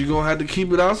shit, you gonna have to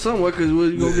keep it out somewhere, because where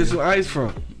you gonna get some ice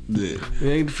from? Yeah. It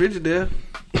ain't the fridge there.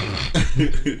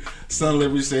 Son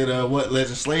Liberty said, what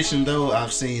legislation though?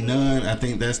 I've seen none. I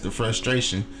think that's the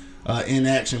frustration.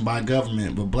 Inaction by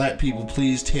government. But black people,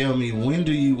 please tell me, when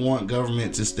do you want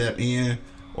government to step in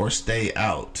or stay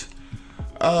out?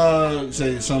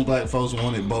 Say some black folks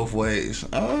want it both ways.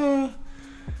 I'm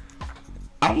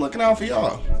looking out for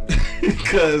y'all.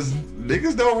 Because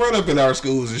niggas don't run up in our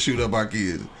schools and shoot up our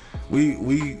kids.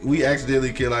 We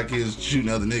accidentally kill our kids shooting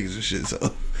other niggas and shit,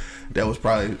 so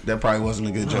that probably wasn't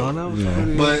a good joke.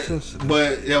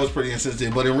 But that was pretty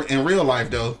insensitive. But in real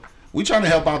life though, we trying to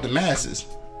help out the masses.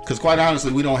 Because quite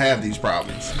honestly, we don't have these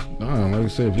problems. No, like I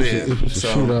said, if it's a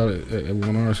shootout at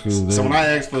one of our schools. So when I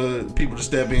ask for people to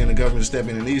step in, the government to step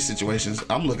in these situations,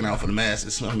 I'm looking out for the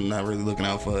masses. I'm not really looking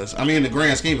out for us. I mean, in the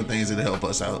grand scheme of things, it'll help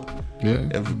us out. Yeah.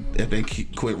 If they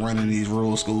quit running these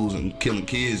rural schools and killing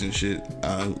kids and shit,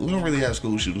 we don't really have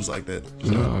school shootings like that. So.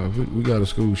 No, we got a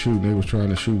school shooting. They was trying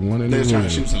to shoot one in the They was trying to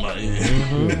shoot somebody.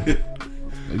 Yeah.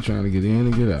 They trying to get in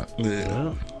and get out.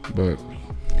 Yeah. But.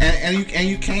 And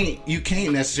you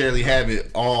can't necessarily have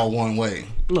it all one way.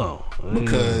 No,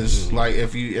 because like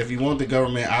if you want the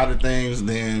government out of things,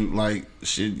 then like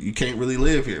shit, you can't really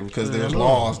live here because there's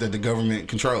laws that the government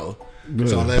control. Yeah,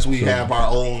 so unless we have our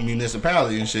own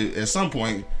municipality and shit, at some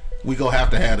point we gonna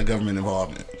have to have the government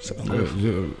involvement. So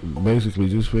basically,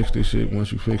 just fix this shit.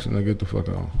 Once you fix it, now get the fuck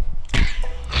on.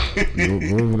 Go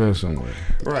over there somewhere.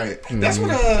 Right. That's what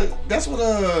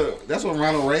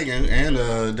Ronald Reagan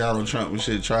and Donald Trump and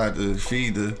shit tried to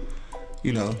feed the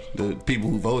people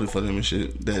who voted for them and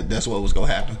shit. That's what was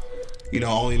gonna happen.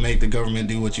 Only make the government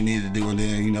do what you need to do and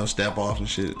then step off and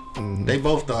shit. Mm-hmm. They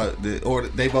both thought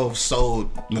they both sold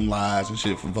them lies and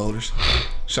shit for voters.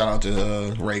 Shout out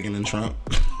to Reagan and Trump.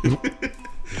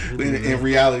 In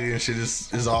reality and shit,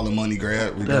 is all a money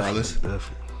grab regardless.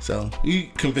 Definitely. So you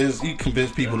convince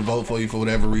people to vote for you for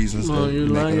whatever reasons. Well, you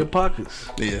line your pockets.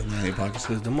 Yeah, line your pockets.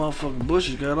 Because the motherfucking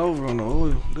Bushes got over on the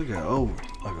oil. They got over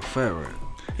like a fat rat.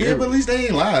 Yeah, but at least they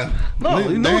ain't lying. No,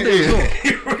 you know what they doing.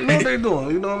 You know what they doing.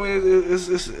 You know what I mean? It's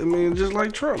just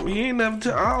like Trump. He ain't never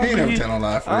tell. I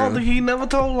don't think he never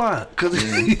told a lie. Cause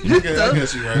I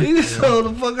guess you right. He just told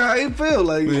the fuck how he feel.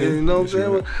 Like you know what I'm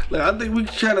saying? Right. Like I think we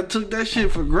kind of took that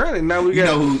shit for granted. Now we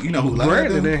got who lied.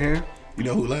 Brandon in here. You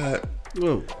know who lied?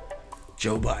 Who?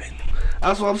 Joe Biden.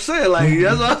 That's what I'm saying. Like,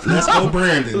 let's go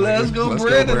Brandon. Let's go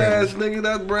Brandon ass nigga.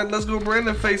 That's Brandon. Let's go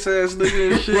Brandon face ass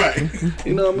nigga and shit. Right.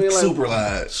 You know what I mean?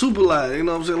 Like Super lied. You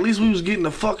know what I'm saying? At least we was getting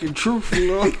the fucking truth. You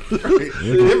know.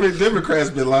 Right.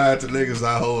 Democrats been lying to niggas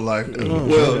our whole life.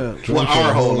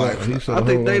 Our whole life. I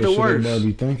think they the worst.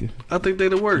 I think they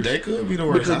the worst. They could be the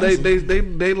worst because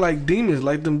they like demons,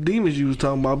 like them demons you was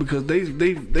talking about. Because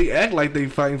they act like they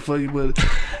fighting for you, but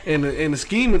in the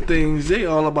scheme of things, they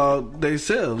all about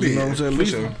themselves. You know what I'm saying? At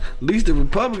least the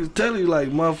Republicans tell you, like,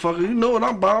 motherfucker, you know what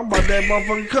I'm about? I'm about that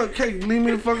motherfucking cupcake. Leave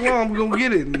me the fuck alone. I'm gonna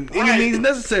get it. Any means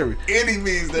necessary. Any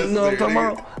means necessary. You know what I'm talking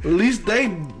about? At least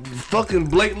they fucking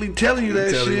blatantly telling you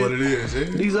that shit. Tell you what it is. Yeah.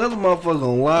 These other motherfuckers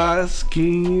gonna lie,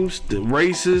 schemes, the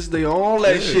racists, they all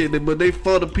that shit. But they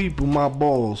for the people, my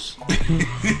balls.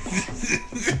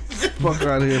 Fuck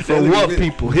out of here. For what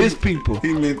people? His people.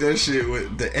 He meant that shit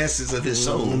with the essence of his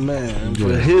soul. Man,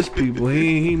 for his people.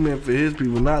 He meant for his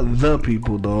people, not the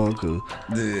people, dog. Cause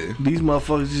these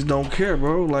motherfuckers just don't care,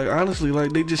 bro. Like, honestly,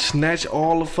 like, they just snatch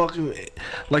all the fucking,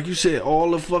 like you said,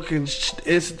 all the fucking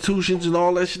institutions and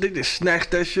all that shit. They just snatch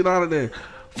that shit out of there.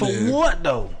 For what,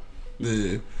 though?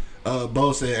 Yeah.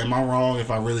 Bo said, am I wrong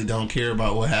if I really don't care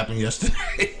about what happened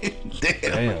yesterday?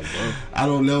 Damn, bro. I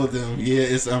don't know them. Yeah,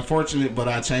 it's unfortunate, but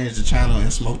I changed the channel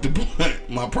and smoked the blunt.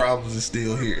 My problems are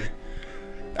still here.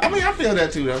 I mean, I feel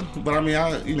that too, though. But I mean,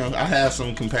 I have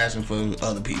some compassion for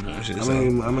other people and shit. I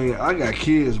mean, I got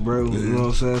kids, bro. You know what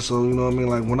I'm saying? So you know what I mean.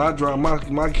 Like when I drop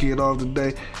my kid off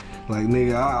today, like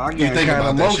nigga, I get kind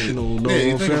of emotional. Though, you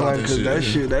know what I'm saying? Like, cause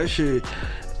that shit.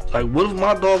 Like, what if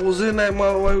my dog was in that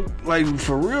motherfucker? Like,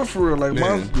 for real.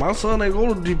 Like, my son ain't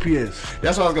go to DPS.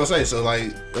 That's what I was gonna say. So,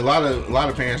 like, a lot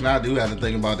of parents now do have to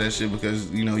think about that shit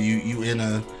because you know you in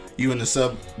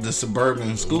the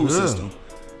suburban school system,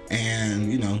 and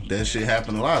you know that shit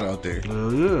happen a lot out there.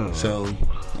 Hell yeah. So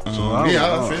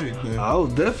I feel you. Yeah. I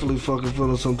was definitely fucking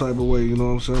feeling some type of way. You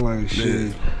know what I'm saying? Like,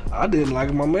 shit. I didn't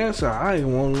like my man said I ain't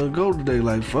want to go today.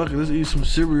 Like, fuck it, let's eat some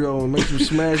cereal and make some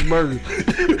smash burgers.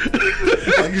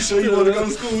 Like, you sure you want to go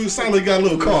to school? You sound like you got a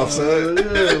little cough, son.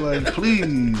 Yeah, like,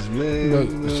 please,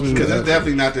 man. Because that's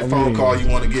definitely not the phone call you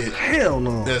want to get. Hell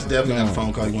no. That's definitely not the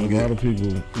phone call you want to get. A lot of people,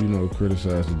 you know,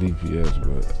 criticize the DPS,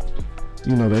 but,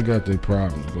 you know, they got their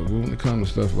problems. But when it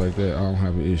comes to stuff like that, I don't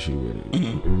have an issue with it.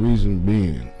 Mm-hmm. The reason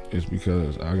being is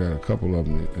because I got a couple of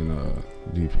them in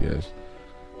DPS.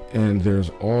 And there's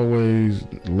always,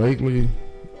 lately,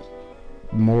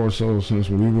 more so since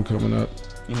when we were coming up,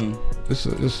 it's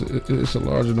a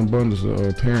larger abundance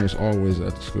of parents always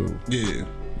at the school. Yeah.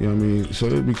 You know what I mean? So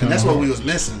it'd be kind of that's what we was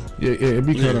missing. Yeah, it'd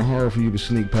be kind of hard for you to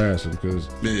sneak past them because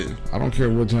I don't care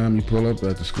what time you pull up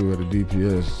at the school at the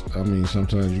DPS. I mean,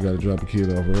 sometimes you got to drop a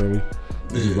kid off early.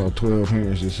 There's about 12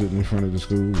 parents just sitting in front of the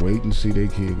school waiting to see their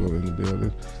kid go in the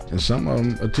building. And some of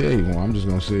them will tell you, well, I'm just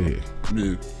going to sit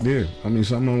here. Yeah. I mean,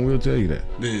 some of them will tell you that.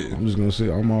 Yeah. I'm just going to sit.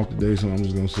 I'm off today, so I'm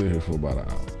just going to sit here for about an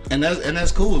hour. And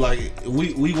that's cool. Like,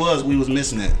 we was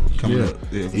missing that coming up.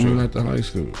 Yeah, even at the high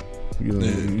school. You know,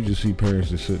 you just see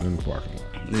parents just sitting in the parking lot.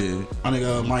 Yeah. I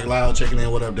think Mike Loud checking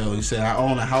in. What up, though? He said, I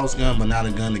own a house gun, but not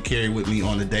a gun to carry with me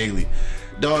on the daily.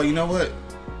 Dog, you know what?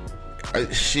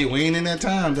 Shit, we ain't in that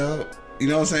time, dog. You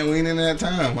know what I'm saying? We ain't in that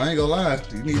time. I ain't gonna lie.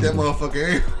 You need that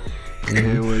motherfucker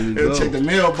everywhere you go. Check the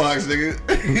mailbox, nigga.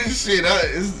 Shit,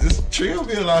 it's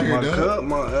Trillville out here, dog.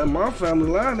 My family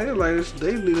line, they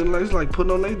it's like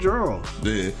putting on their drawers.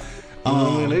 Yeah. You know what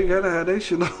I mean? They gotta have their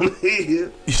shit on their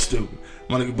head. You stupid.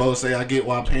 My nigga Bo say, I get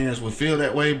why parents would feel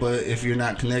that way, but if you're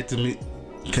not connected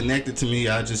to me,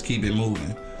 I just keep it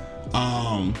moving.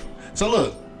 So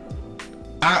look,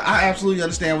 I absolutely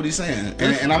understand what he's saying,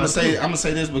 and I'm gonna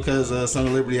say this because Son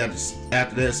of Liberty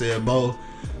after that said Bo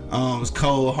was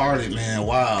cold hearted, man.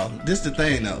 Wow, this the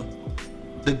thing though,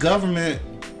 the government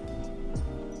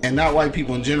and not white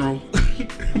people in general,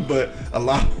 but a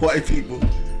lot of white people,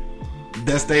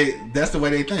 that's the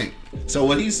way they think. So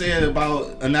what he said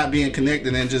about not being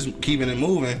connected and just keeping it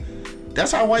moving,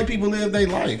 that's how white people live their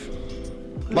life.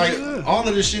 Like, all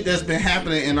of the shit that's been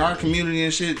happening in our community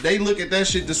and shit, they look at that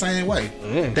shit the same way.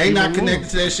 Yeah, they not connected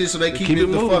to that shit, so they keep it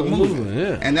the fuck moving.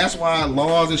 Yeah. And that's why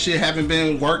laws and shit haven't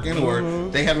been working, or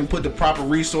they haven't put the proper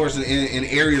resources in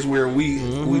areas where we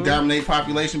dominate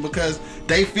population, because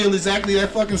they feel exactly that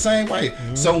fucking same way.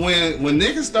 So when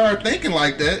niggas start thinking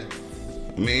like that,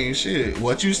 I mean, shit,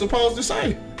 what you supposed to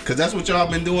say? Because that's what y'all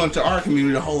been doing to our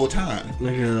community the whole time.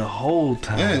 Nigga, the whole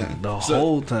time. Yeah.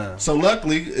 Whole time. So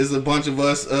luckily, is a bunch of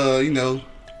us,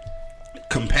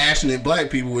 compassionate black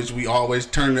people, which we always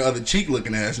turn the other cheek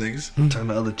looking ass niggas. Turn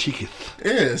the other cheeketh.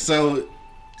 Yeah, so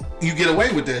you get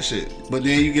away with that shit. But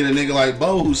then you get a nigga like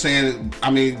Bo who's saying,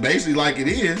 I mean, basically like it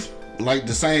is, like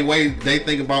the same way they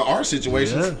think about our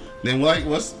situations. Yeah. Then like,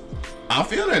 I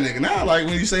feel that nigga now, like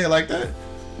when you say it like that.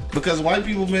 Because white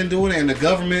people been doing it and the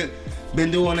government been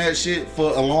doing that shit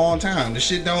for a long time. The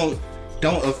shit don't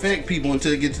affect people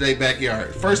until it gets to their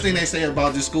backyard. First thing they say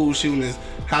about this school shooting is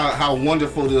how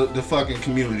wonderful the fucking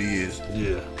community is.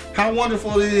 Yeah. How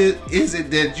wonderful is it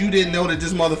that you didn't know that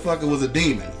this motherfucker was a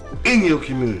demon? In your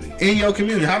community. In your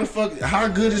community. How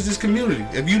good is this community?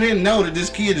 If you didn't know that this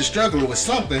kid is struggling with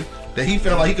something, that he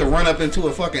felt like he could run up into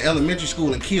a fucking elementary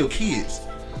school and kill kids.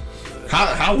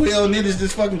 How well knit is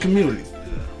this fucking community?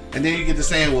 And then you get to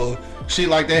saying, well, shit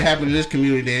like that happened in this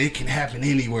community, then it can happen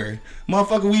anywhere.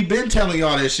 Motherfucker, we been telling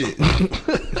y'all that shit.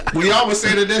 We always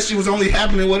say that shit was only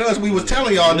happening with us. We was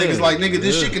telling y'all niggas like, nigga,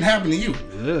 this shit can happen to you.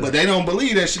 Yeah. But they don't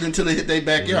believe that shit until they hit their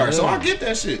backyard. Yeah. So I get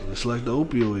that shit. It's like the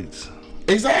opioids.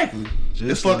 Exactly.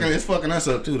 It's fucking us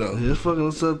up too, though. Yeah, it's fucking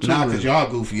us up too. Nah, cause y'all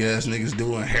goofy ass niggas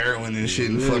doing heroin and shit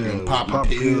and fucking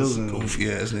popping pills and goofy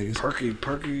ass niggas.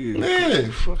 Perky. Yeah.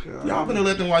 Y'all better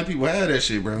let them white people have that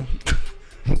shit, bro.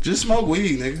 Just smoke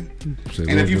weed, nigga.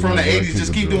 And if you from the 80s,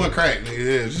 just keep doing crack,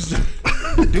 nigga. Yeah, just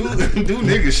do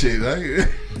nigga shit. Like.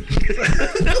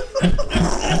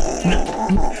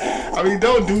 I mean,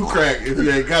 don't do crack if you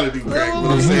ain't gotta do crack.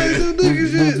 What I'm saying.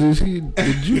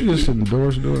 Did you just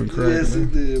endorse doing crack? Yes, he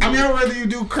did. I mean, I'd rather you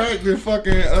do crack than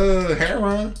fucking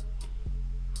heroin.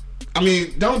 I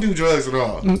mean, don't do drugs at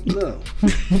all. No.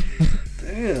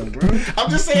 Damn, bro. I'm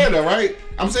just saying that, right?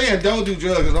 I'm saying don't do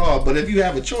drugs at all. But if you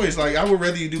have a choice, like I would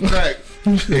rather you do crack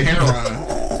than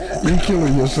heroin. You're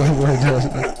killing yourself right now.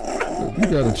 You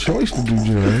got a choice to do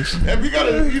drugs. If you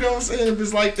gotta, you know what I'm saying? If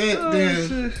it's like that,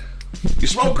 then you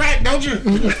smoke crack, don't you?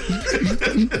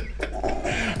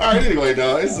 All right, anyway,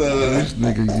 dog. It's This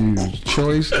nigga used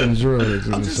choice and drugs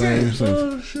in the same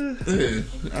sentence. Yeah,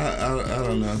 I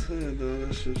don't know.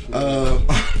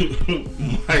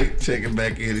 Mike checking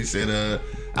back in. He said,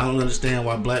 I don't understand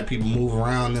why black people move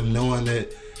around them knowing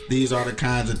that these are the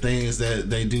kinds of things that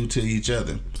they do to each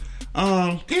other.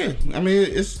 Yeah, I mean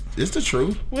it's the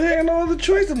truth. We had no other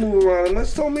choice to move around.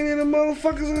 There's so many of them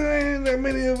motherfuckers. There ain't that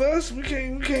many of us. We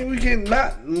can't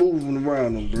not move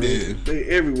around them, bro. Yeah. They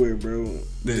everywhere, bro.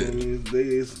 Yeah. I mean,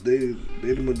 they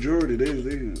the majority. They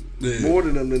more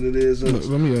than them than it is us.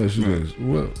 Let me ask you this: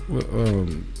 what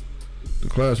the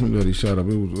classmate that he shot up?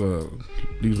 It was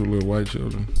these were little white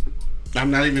children. I'm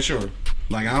not even sure.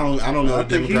 Like I don't know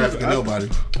the demographic of nobody.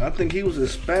 I think he was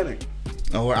Hispanic.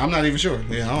 Oh, I'm not even sure.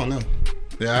 Yeah, I don't know.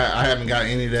 Yeah, I haven't got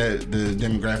any of the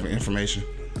demographic information.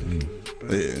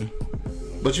 Yeah,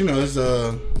 but you know, it's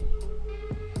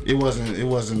it wasn't you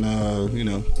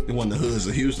know, it wasn't the hoods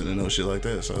of Houston and no shit like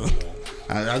that. So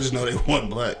I just know they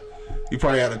wasn't black. You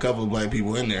probably had a couple of black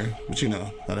people in there, but you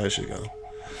know how that shit go.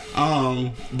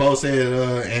 Bo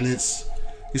said, and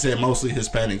he said mostly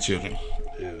Hispanic children.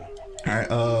 Yeah. All right.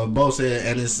 Bo said,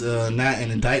 and it's not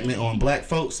an indictment on black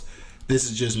folks. This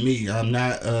is just me. I'm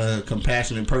not a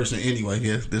compassionate person anyway.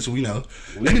 Yeah, this we know.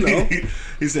 We know.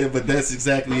 He said, but that's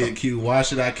exactly it, Q. Why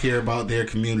should I care about their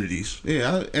communities?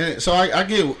 Yeah, and so I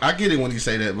get it when you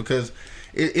say that, because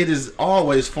it is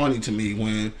always funny to me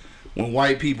when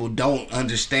white people don't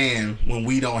understand when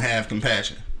we don't have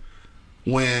compassion.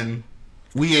 When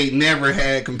we ain't never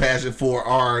had compassion for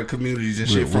our communities and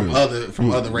shit from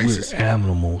other races. We're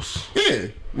animals. Yeah.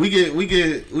 We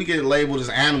get labeled as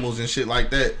animals and shit like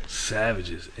that.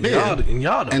 Savages. And Yeah.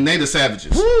 y'all don't. And they the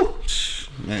savages. Woo!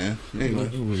 Man. Anyway.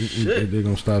 They're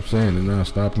gonna stop saying it now.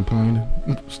 Stop complaining.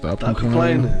 Stop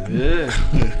complaining. Yeah.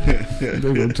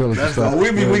 They're gonna tell us to stop.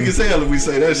 We be weak as hell if we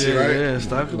say that shit, right? Yeah,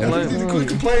 stop You need to complaining. quit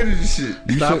complaining and shit.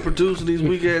 Stop producing these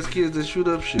weak ass kids that shoot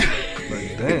up shit.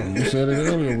 Like, damn. You said it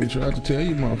earlier. We tried to tell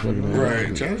you, motherfucker.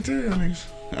 Right. Trying to tell y'all niggas.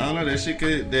 I don't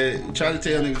know, try to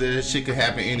tell niggas that shit could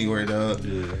happen anywhere, dog.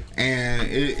 Yeah.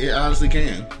 And it honestly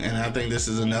can. And I think this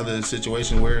is another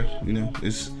situation where, you know,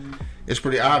 it's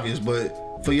pretty obvious. But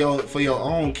for your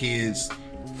own kids,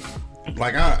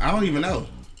 like I don't even know.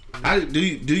 Do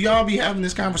y'all be having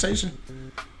this conversation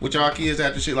with y'all kids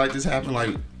after shit like this happen?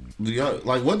 Like, do y'all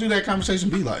what do that conversation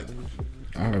be like?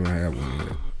 I haven't had one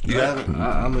yet. You haven't?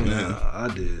 I mean, Yeah. I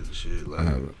did shit. Like, I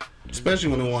haven't. Especially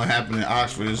when the one happened in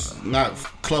Oxford. It's not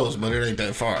close, but it ain't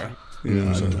that far. You know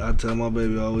what I'm saying? I tell my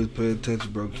baby, always pay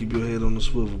attention, bro. Keep your head on the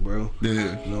swivel, bro.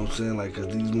 Yeah. You know what I'm saying? Like, 'cause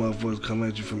these motherfuckers come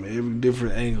at you from every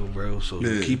different angle, bro. So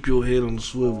Yeah. keep your head on the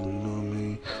swivel, you know what I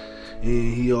mean?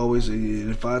 And he always say,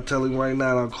 if I tell him right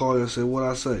now, I'll call you and say, what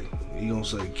I say? He gonna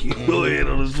say, keep your head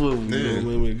on the swivel, you know what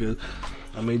I mean? Because,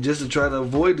 I mean, just to try to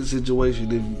avoid the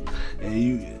situation,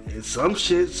 in some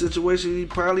situation, he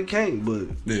probably can't, but...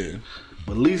 Yeah.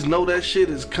 But at least know that shit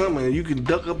is coming. You can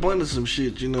duck up under some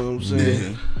shit, you know what I'm saying?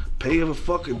 Yeah. Pay him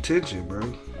fucking attention, bro.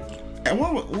 And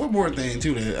one more thing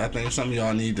too that I think some of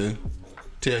y'all need to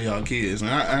tell y'all kids,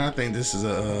 and I think this is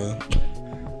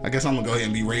I guess I'm gonna go ahead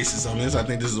and be racist on this. I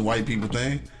think this is a white people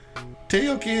thing. Tell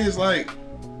your kids, like,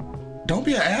 don't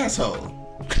be an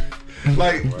asshole.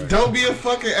 Like, right. Don't be a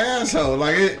fucking asshole.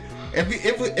 Like,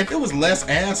 if it was less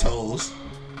assholes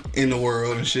in the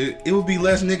world and shit, it would be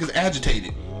less niggas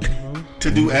agitated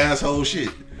to do asshole shit.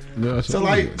 Yeah, so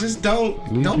like, just don't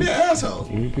be an asshole.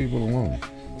 Leave people alone.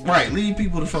 Right, leave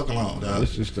people the fuck alone, dog.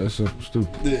 It's just that simple, stupid.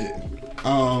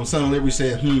 Yeah. Son of Liberty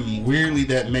said, weirdly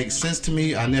that makes sense to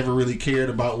me. I never really cared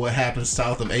about what happens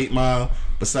south of 8 Mile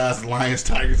besides the Lions,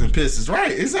 Tigers, and Pistons.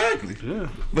 Right, exactly. Yeah.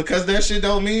 Because that shit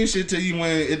don't mean shit to you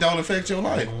when it don't affect your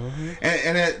life.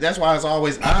 And that's why it's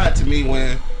always odd to me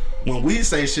when we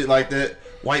say shit like that,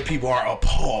 white people are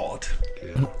appalled.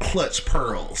 Yeah. Clutch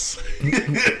pearls.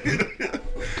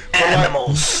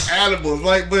 Animals.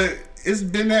 Like, but it's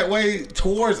been that way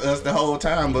towards us the whole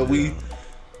time, but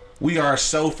we are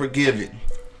so forgiving.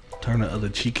 Turn the other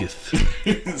cheeketh.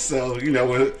 So, you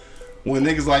know, when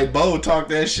niggas like Bo talk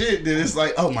that shit, then it's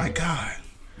like, oh my God.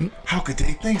 how could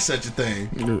they think such a thing?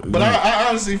 But I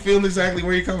honestly feel exactly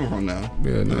where you're coming from now.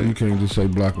 Yeah, no, you can't just say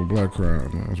black on black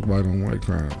crime. No, it's white on white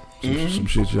crime. Some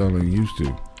shit y'all ain't used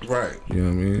to. Right. You know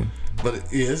what I mean? But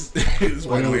it's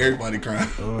white on everybody crime.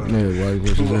 Yeah, white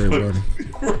versus everybody.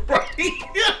 Right.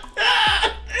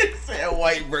 It said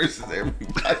white versus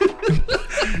everybody.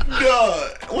 Dog,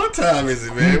 what time is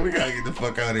it, man? We gotta get the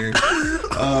fuck out of here.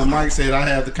 Mike said, I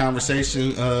have the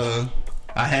conversation.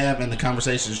 And the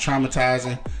conversation is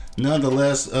traumatizing.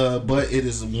 Nonetheless, but it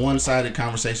is a one-sided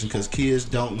conversation because kids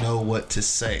don't know what to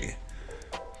say.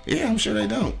 Yeah, I'm sure they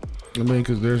don't. I mean,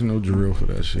 because there's no drill for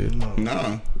that shit.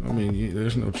 No. I mean,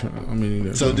 there's no.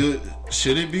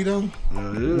 Should it be though?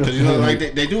 Because you know, like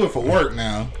they do it for work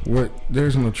now. What?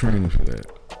 There's no training for that.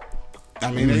 I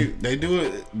mean, they do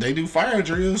it. They do fire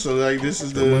drills. So like, this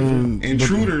is the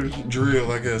intruder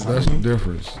drill, I guess. That's the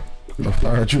difference. A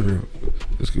fire drill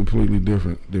is completely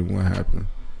different than what happened.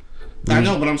 I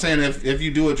know, but I'm saying if you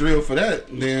do a drill for that,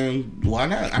 then why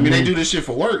not? I mean, they do this shit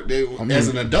for work. As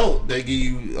an adult, they give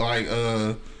you like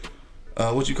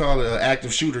what you call it,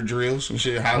 active shooter drills and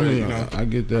shit. I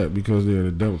get that because they're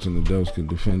adults and adults can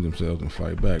defend themselves and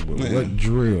fight back. But what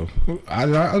drill? I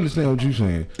understand what you're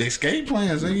saying. Escape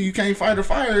plans, and you can't fight a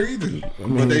fire either.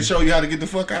 But they show you how to get the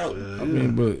fuck out. I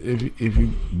mean, but if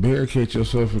you barricade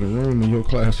yourself in a room in your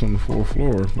class on the 4th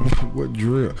floor, what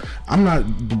drill?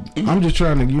 I'm just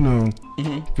trying to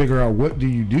figure out what do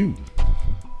you do.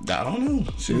 I don't know.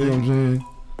 You know what I'm saying?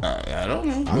 I don't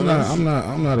know.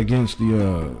 I'm not against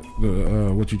the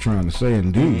what you're trying to say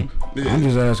and do. Yeah. I'm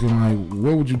just asking, like,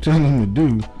 what would you tell him to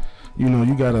do? You know,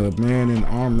 you got a man in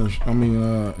armor.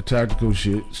 Tactical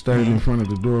shit standing in front of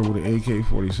the door with an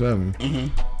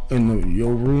AK-47, and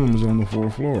your room is on the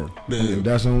 4th floor. Yeah.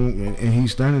 And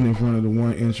he's standing in front of the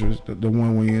one entrance, the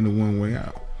one way in, the one way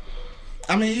out.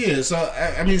 I mean, yeah. So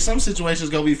I mean, some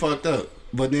situations gonna be fucked up,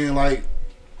 but then like.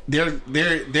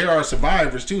 There are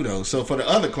survivors too, though. So for the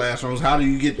other classrooms, how do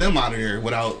you get them out of here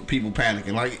without people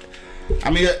panicking? Like,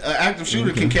 I mean, an active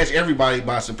shooter can catch everybody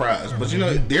by surprise, but you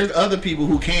know, there's other people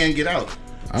who can get out.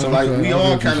 So like, we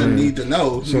all kind of need to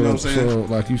know. You know what I'm saying? So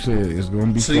like you said, it's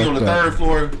gonna be. So you're on the 3rd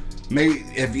floor. Maybe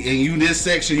and you this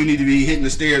section, you need to be hitting the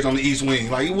stairs on the east wing,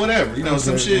 like whatever. You know,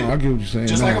 some shit. I get what you're saying.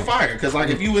 Just like a fire, because like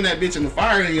if you in that bitch in the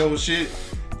fire and your shit.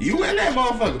 You in that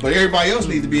motherfucker, but everybody else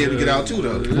needs to be able to get out too,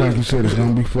 though. Like you said, it's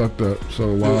gonna be fucked up.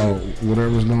 So while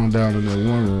whatever's going down in that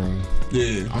one room,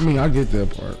 I mean, I get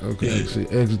that part. Okay,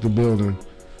 exit the building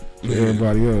for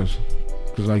everybody else,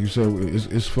 because like you said,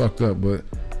 it's fucked up. But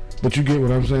you get what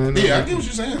I'm saying? Yeah, I get what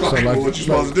you're saying. So like what you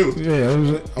supposed to do? Yeah,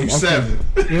 you 7.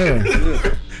 Yeah.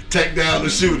 Take down the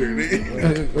shooter,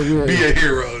 nigga. Be a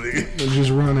hero, nigga.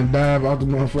 Just run and dive out the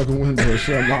motherfucking window or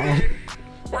something.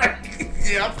 Right.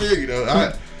 Yeah, I feel you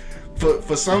though.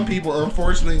 For some people,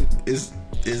 unfortunately, it's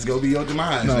gonna be your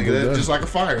demise. Nigga. Just like a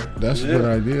fire. That's a good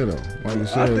idea though. Like you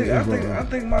said, I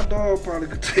think my dog probably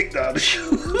could take down the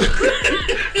shooter.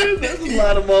 That's a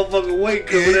lot of motherfucking weight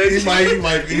coming at you.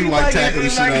 He might tackle the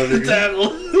shit out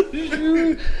of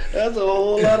you. That's a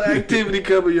whole lot of activity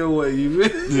coming your way. You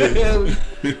feel?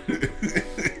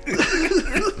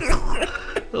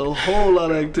 A whole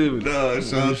lot of activity. Nah,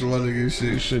 shout out to my nigga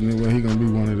shit. Shouldn't he gonna be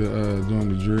one of the doing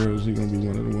the drills? He gonna be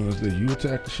one of the ones that you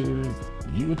attack the shooter.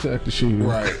 You attack the shooter.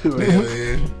 Right.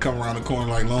 Yeah. Come around the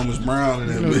corner like Lomas Brown and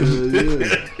that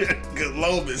bitch. Good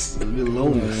Lomas. Good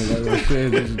Lomas. Like I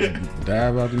said, just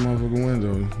dive out the motherfucking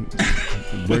window,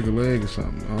 break a leg or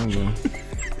something. I don't know.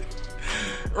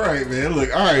 Right, man.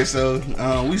 Look, all right. So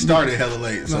we started hella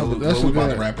late, so we're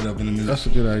about to wrap it up in a minute. That's a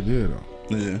good idea, though.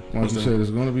 Yeah. Like you said, it's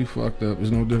going to be fucked up. It's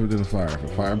no different than a fire. If a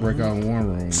fire break out in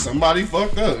one room, somebody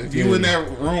fucked up. If you in that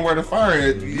room where the fire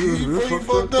is, you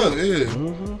fucked up. Yeah.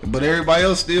 But everybody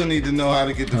else still need to know how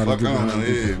to get the fuck on.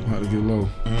 How to get low.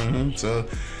 So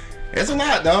it's a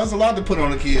lot, dog. It's a lot to put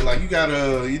on a kid. Like you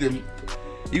gotta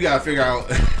figure out.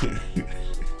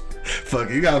 Fuck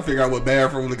it, you gotta figure out what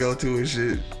bathroom to go to and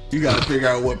shit. You gotta figure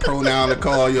out what pronoun to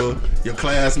call your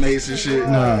classmates and shit.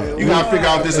 You gotta figure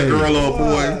out if this a girl or a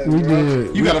boy. We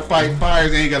did. You gotta fight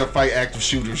fires and you gotta fight active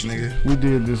shooters, nigga. We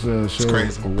did this show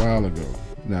a while ago.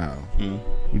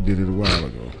 We did it a while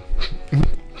ago.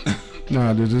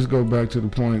 Does this go back to the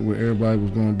point where everybody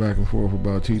was going back and forth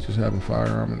about teachers having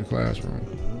firearm in the classroom?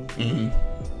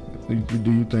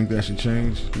 Do you think that should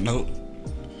change? Nope.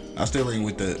 I still ain't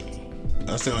with that.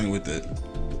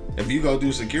 If you go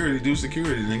do security,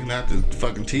 nigga, not the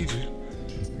fucking teacher.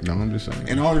 No, I'm just saying.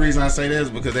 And the only reason I say that is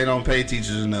because they don't pay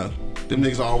teachers enough. Them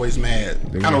niggas are always mad.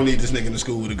 I don't need this nigga in the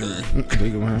school with a gun. They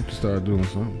gonna have to start doing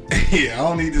something. Yeah, I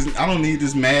don't need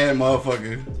this mad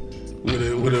motherfucker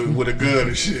with a gun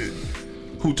and shit.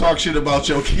 who talk shit about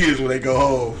your kids when they go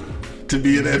home to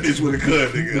be in that bitch with a gun,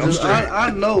 nigga. I'm straight. I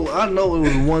know it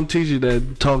was one teacher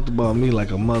that talked about me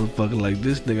like a motherfucker. Like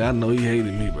this nigga, I know he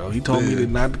hated me, bro. He told me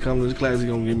not to come to this class. He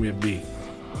gonna give me a B.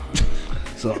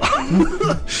 So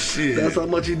Shit. That's how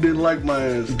much he didn't like my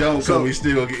ass. Don't come, he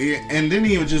still and didn't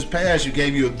even just pass you,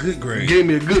 gave you a good grade. Gave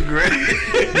me a good grade.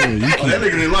 That nigga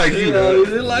didn't like you, He bro.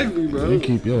 didn't like me, bro. You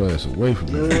keep your ass away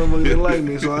from me. That motherfucker didn't like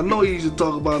me. So I know he used to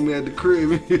talk about me at the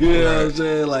crib. You know what I'm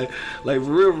saying? Like for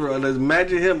real. Let's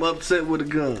imagine him upset with a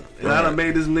gun. And I done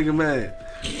made this nigga mad.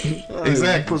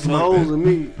 Exactly. Put some holes in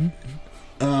me.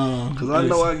 Cause I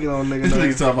know I get on niggas. This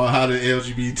nigga talking about how the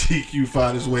LGBTQ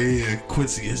find its way in.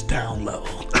 Quincy is down low.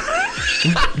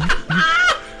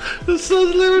 The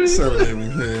Southern Liberty. Southern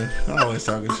Liberty, yeah. I'm always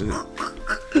talking shit.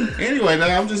 Anyway,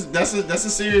 now that's a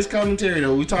serious commentary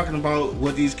though. We talking about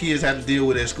what these kids have to deal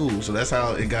with at school, so that's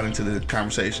how it got into the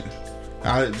conversation.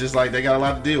 Just like they got a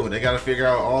lot to deal with. They got to figure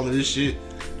out all of this shit,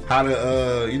 how to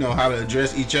how to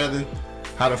address each other,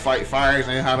 how to fight fires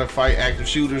and how to fight active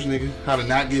shooters, nigga. How to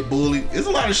not get bullied. It's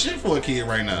a lot of shit for a kid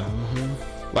right now.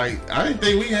 Mm-hmm. Like I didn't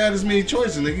think we had as many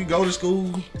choices, nigga. Go to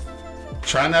school,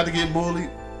 try not to get bullied,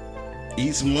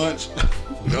 eat some lunch,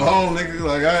 go home, nigga.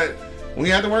 Like we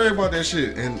ain't have to worry about that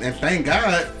shit. And thank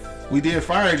God we did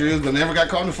fire drills, but never got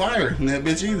caught in the fire in that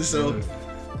bitch either. So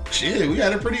shit, we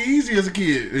had it pretty easy as a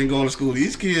kid in going to school.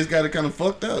 These kids got it kind of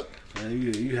fucked up. Man,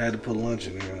 you had to put lunch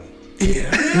in there.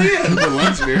 Yeah, put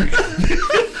lunch in there.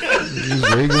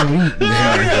 They gonna eat.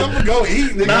 Yeah, I'm gonna go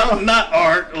eat, nigga. Not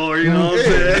art or you know what I'm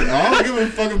saying. I don't give a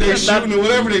fuck if they're shooting or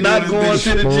whatever they do. Not going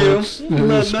to the gym.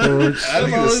 Sports. I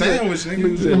need a sandwich, nigga.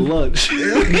 Niggas said lunch.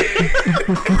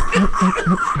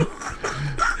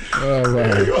 All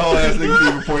right. You all ass niggas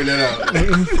even point that out.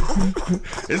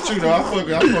 It's true though. I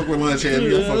fuck with lunch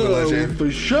heavy. I fuck with lunch heavy.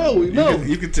 For sure, we know.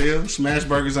 You can tell. Smash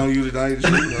burgers on you tonight.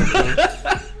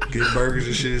 Get burgers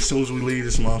and shit as soon as we leave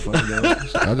this motherfucker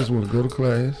though. I just want to go to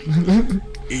class.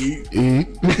 Eat. Eat.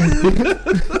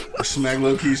 Smack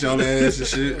little Keisha on the ass and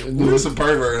shit. We're some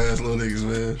pervert ass little niggas,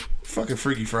 man. Fucking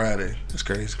Freaky Friday. That's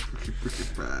crazy. Freaky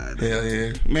Friday. Hell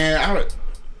yeah. Man,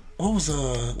 what was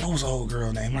the old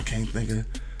girl name? I can't think of.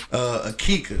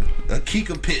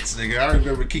 Akika Pitts, nigga. I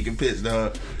remember Akika Pitts,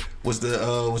 dog. Was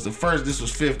the first. This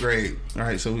was 5th grade. All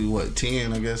right, so we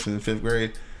 10, I guess, in 5th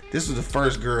grade. This was the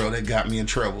first girl that got me in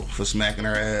trouble for smacking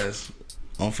her ass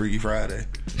on Freaky Friday.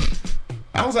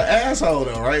 I was an asshole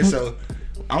though, right? So,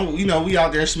 we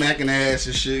out there smacking ass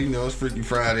and shit. It's Freaky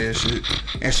Friday and shit.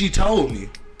 And she told me,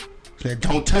 said,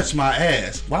 "Don't touch my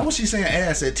ass." Why was she saying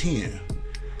ass at 10?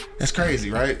 That's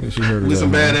crazy, right? With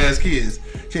some badass kids.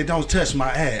 She said, "Don't touch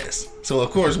my ass." So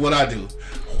of course, what I do,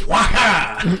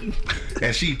 wah!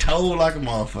 And she told like a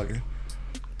motherfucker.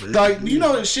 Like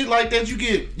shit like that, you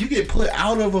get put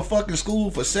out of a fucking school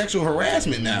for sexual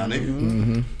harassment now, nigga.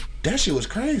 Mm-hmm. That shit was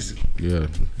crazy. Yeah.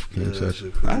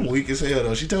 I'm weak as hell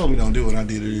though. She told me don't do it, I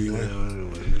did it anyway.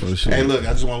 Hey, look,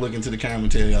 I just want to look into the camera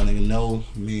and tell y'all, nigga, no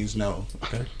means no.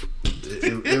 Okay.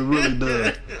 It really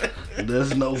does.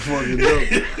 That's no fucking joke.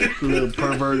 Little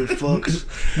perverted fucks.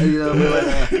 Hey, you know what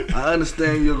I mean? Like, I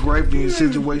understand your gripe in your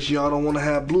situation. Y'all don't want to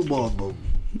have blue balls, but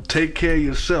take care of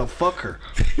yourself. Fuck her.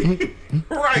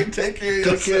 Right, take care of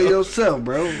yourself. Take care of yourself,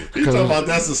 bro. You talking about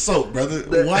that's assault, brother.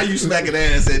 Why you smacking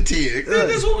ass at 10?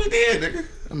 That's what we did, nigga.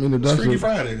 I mean, if that's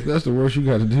the worst you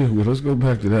got to deal with. Let's go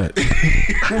back to that.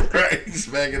 Right,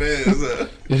 smacking ass up.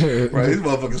 Yeah. Right, these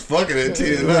motherfuckers fucking at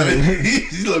 10.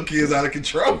 These little kids out of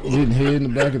control. Getting head in the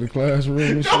back of the classroom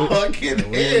and shit. No,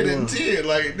 getting head at 10.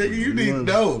 Like, nigga, you need to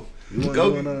know.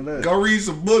 Go read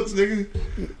some books, nigga.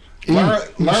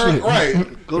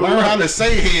 Learn how to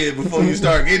say head before you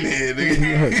start getting head,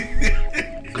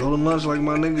 nigga. Go to lunch like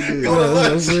my nigga did. Go to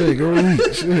lunch. Go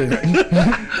eat. Shit.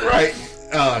 Right.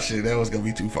 Oh shit, that was gonna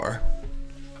be too far.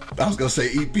 I was gonna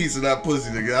say eat pizza, not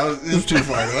pussy, nigga. It was too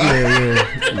far. Yeah.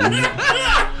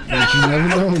 But you never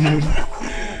know, man.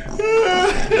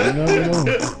 You never know.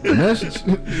 Message.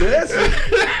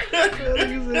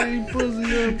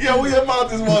 Yo, we about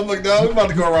this motherfucker, dog. We about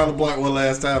to go around the block one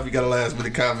last time. If you got a last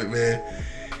minute comment, man,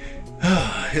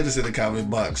 hit us in the comment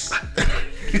box.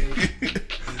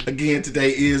 Again,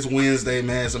 today is Wednesday,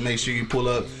 man, so make sure you pull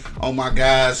up on my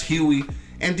guys Huey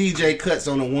and DJ Cuts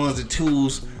on the ones and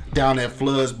twos down at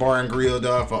Floods Bar and Grill,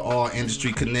 dog, for All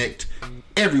Industry Connect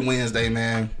every Wednesday,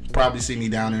 man. Probably see me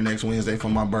down there next Wednesday for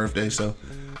my birthday, so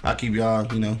I'll keep y'all,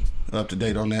 up to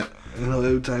date on that.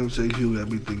 Every time you say Huey, I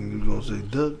be thinking you're gonna say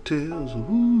DuckTales.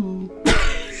 Woo.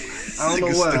 I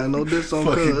don't know why. I know this on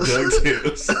Cuz.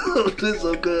 This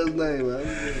on Cuz name, man.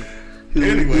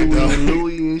 Anyway,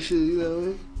 Louis and shit, you know what I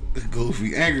mean?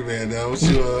 Goofy. Angry Man, though.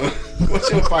 What's your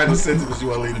final sentiments you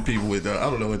want to leave the people with, though? I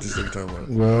don't know what this nigga talking about.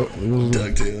 Well,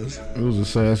 DuckTales. It was a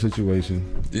sad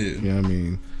situation. Yeah. You know what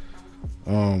I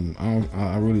mean?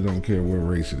 I really don't care what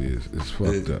race it is. It's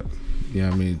fucked up. You know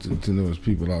what I mean? To know there's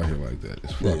people out here like that.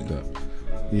 It's fucked up.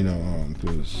 You know,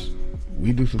 because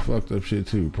we do some fucked up shit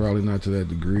too. Probably not to that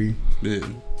degree. Yeah.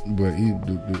 But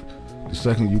the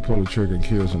second you pull a trigger and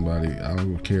kill somebody, I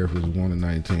don't care if it's 1 to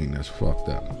 19. That's fucked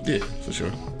up. Yeah, for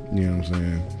sure. You know what I'm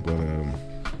saying?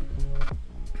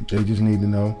 But they just need to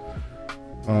know.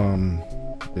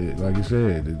 Like I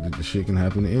said, the shit can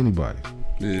happen to anybody.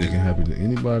 Yeah. It can happen to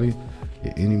anybody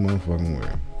in any motherfucking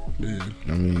way. Yeah.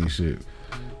 I mean, shit.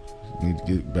 Need to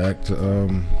get back to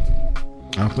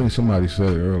I think somebody said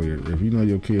it earlier. If you know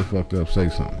your kid fucked up, say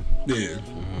something. Yeah.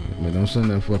 Man, don't send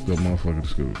that fucked up motherfucker to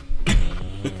school.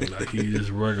 Like he's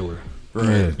just regular. Right.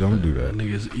 Yeah, don't do that. That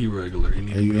nigga's irregular. He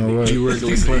needs And you know what?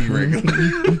 Irregular.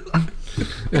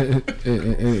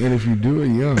 and if you do it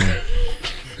young,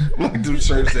 Like them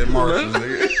shirts at Marshalls,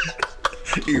 nigga.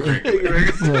 Irregular.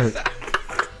 right.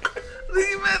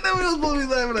 Nigga, man, that was supposed to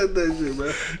be laughing at that shit,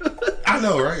 man. I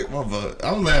know, right? My fuck.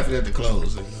 I'm laughing at the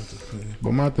clothes.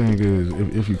 But my thing is,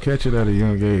 if you catch it at a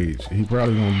young age, he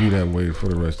probably gonna be that way for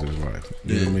the rest of his life.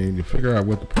 You know what I mean? You figure out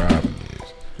what the problem is.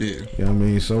 Yeah. You know what I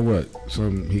mean? So what?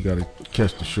 He gotta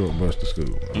catch the short bus to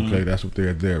school. Okay, that's what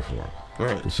they're there for.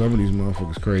 Right. But some of these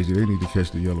motherfuckers crazy. They need to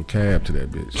catch the yellow cab to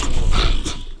that bitch.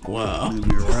 Wow.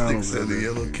 Be around Nigga said the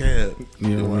yellow cab.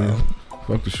 You know what I mean?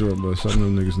 Fuck the short bus. Some of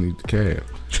them niggas need the cab.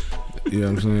 You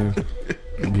know what I'm saying?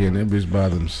 Being that bitch by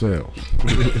themselves.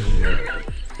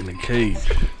 In a cage.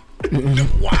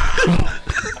 Wow.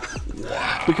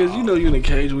 Because you know you're in a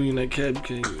cage when you're in that cab. You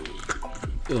can't.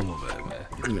 Oh my bad, man.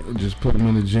 You know, just put him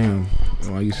in the gym,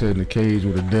 like you said, in the cage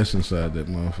with a desk inside that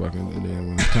motherfucker. And then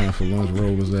when it's time for lunch,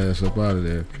 roll his ass up out of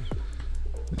there.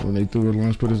 And when they threw his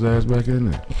lunch, put his ass back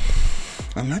in there.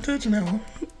 I'm not touching that one.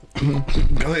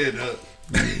 Go ahead, Doug.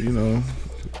 You know,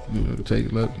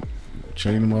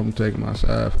 chain him up and take him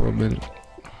outside for a minute.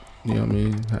 You know what I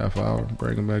mean? Half hour,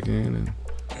 bring him back in and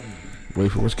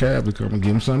wait for his cab to come and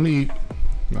give him something to eat.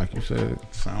 Like you said.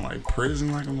 Sound like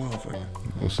prison like a motherfucker.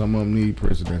 Well, some of them need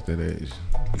prison at that age.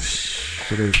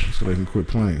 So they can quit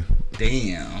playing.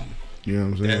 Damn. You know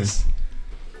what I'm saying?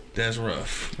 That's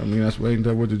rough. I mean, that's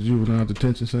what the juvenile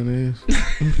detention center is.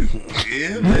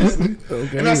 Yeah, basically.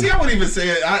 Okay. And I see, I wouldn't even say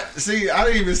it. I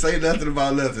didn't even say nothing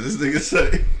about nothing. This nigga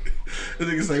say,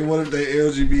 what if they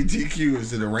LGBTQ?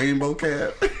 Is it a rainbow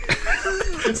cap?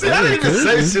 See, I didn't even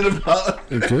say shit about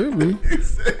it. Could be. He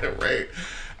said right.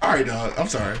 All right, dog. I'm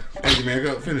sorry. Thank you, man.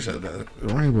 Go finish up, dog. A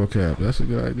rainbow cap. That's a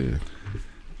good idea.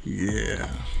 Yeah.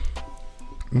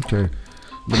 Okay.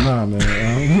 But nah,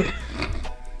 man.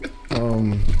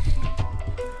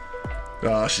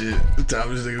 Oh shit. The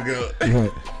time this nigga go.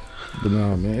 Right. But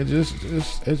nah, man. Just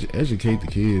educate the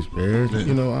kids, man. Yeah.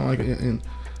 You know, I like it. And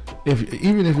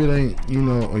even if it ain't, you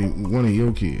know, one of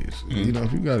your kids, you know,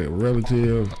 if you got a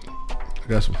relative,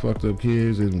 got some fucked up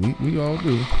kids, and we all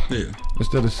do. Yeah.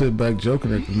 Instead of sit back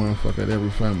joking at the motherfucker at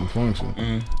every family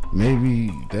function,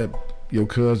 maybe that your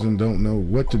cousin don't know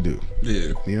what to do.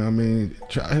 Yeah. You know what I mean?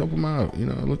 Try to help them out. You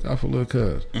know, look out for little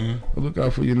cuz. Look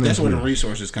out for your nephew. That's where the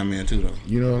resources come in too, though.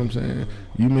 You know what I'm saying?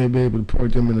 You may be able to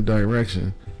point them in a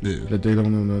direction that they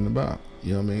don't know nothing about.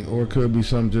 You know what I mean? Or it could be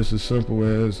something just as simple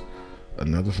as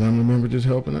another family member just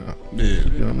helping out. Yeah.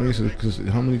 You know what I mean? Because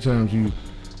how many times you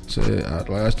said,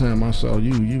 last time I saw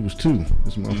you was 2.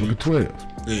 This motherfucker 12.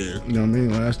 Yeah. You know what I mean?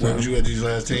 Last time. Where was you at these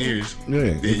last 10 years?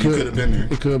 Yeah. You could have been there.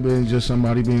 It could have been just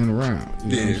somebody being around.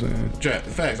 You know what I'm saying?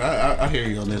 Facts. I hear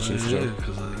you on that shit. Yeah,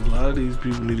 because a lot of these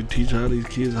people need to teach how these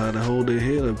kids how to hold their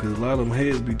head up. Because a lot of them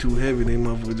heads be too heavy. They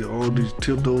motherfuckers all these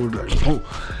tipped over like, boom.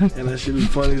 And that shit be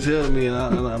funny as hell to me. And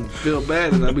I feel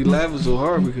bad and I be laughing so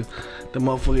hard because the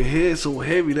motherfucking head so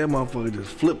heavy that motherfucker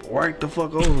just flip right the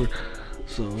fuck over.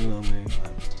 So, you know what I mean?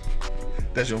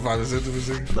 That's your final sentence?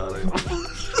 Nah, they don't.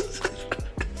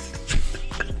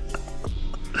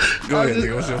 Go ahead,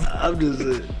 nigga. I'm just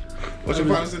saying. What's your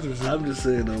final sentence? I'm just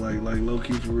saying though, like low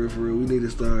key for real, we need to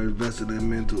start investing in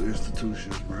mental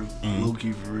institutions, bro. Low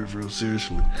key for real,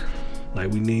 seriously.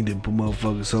 Like we need to put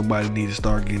motherfuckers. Somebody need to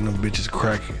start getting them bitches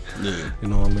cracking. Yeah. You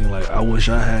know what I mean? Like I wish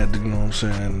I had, you know what I'm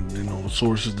saying, you know,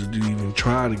 sources to even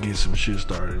try to get some shit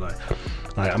started. Like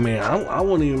I mean, I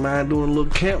wouldn't even mind doing a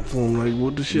little camp for them. Like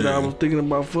what the shit I was thinking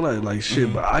about for like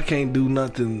shit, but I can't do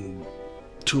nothing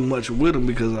too much with them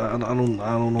because I don't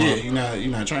know. Yeah,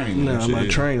 you're not trained. No, I'm not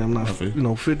trained. I'm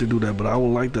not fit to do that. But I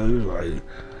would like to like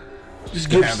just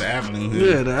to have the avenue.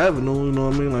 Yeah, the avenue. You know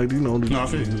what I mean? Like you know, you know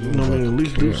what I mean? At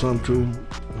least do something too,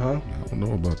 huh? I don't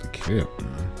know about the camp,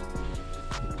 man.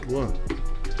 What?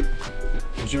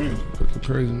 What you mean? Put the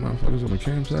crazy motherfuckers on the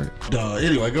campsite. Duh.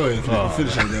 Anyway, go ahead.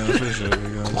 Finish it, man. Finish it.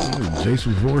 Nigga.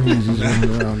 Jason Voorhees is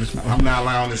running around this. I'm not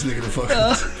allowing this nigga to fuck.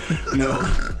 No,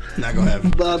 not gonna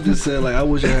happen. But I'm just saying, like, I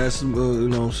wish I had some, you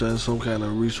know what I'm saying, some kind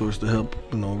of resource to help,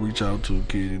 you know, reach out to a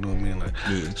kid, you know what I mean? Like,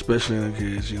 especially in the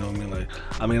kids, you know what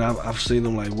I mean? Like, I've seen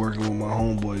them, like, working with my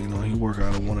homeboy, you know, he work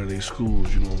out of one of their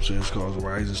schools, you know what I'm saying? It's called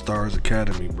Rising Stars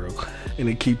Academy, bro. And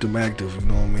they keep them active, you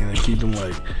know what I mean? They keep them,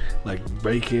 like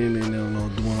baking and, you know,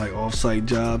 doing, like, off-site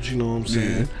jobs, you know what I'm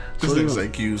saying? Yeah. This So, nigga say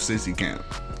Q Sissy Camp.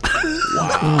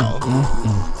 Wow.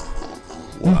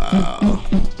 Wow.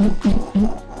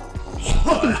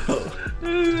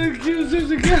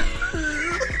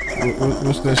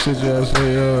 What's that shit y'all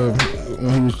say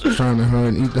when he was trying to hurry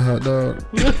and eat the hot dog?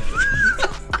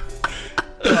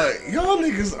 Y'all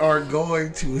niggas are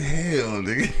going to hell,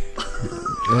 nigga.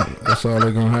 Yeah, that's all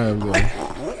they're gonna have though.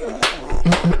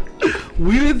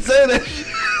 We didn't say that shit.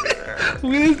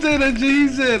 We didn't say that shit. He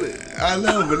said it. I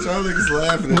know, but y'all niggas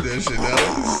laughing at that shit,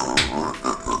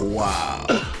 dog. Wow.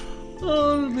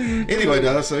 Oh, nigga. Anyway,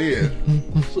 dog, so yeah.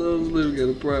 So this nigga got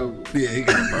a problem. Yeah, he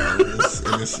got a problem. It's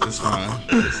fine.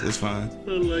 It's fine. I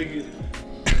like it.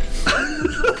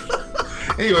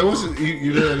 Anyway, what's it?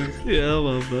 You there, nigga? Yeah, I'm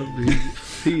off that.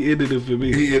 He ended it for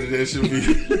me. He ended that shit.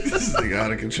 This nigga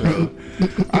out of control.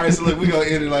 Alright, so look, we gonna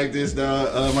end it like this,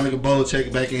 dog. My nigga Bo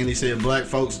checked back in. He said, black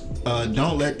folks,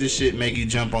 don't let this shit make you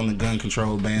jump on the gun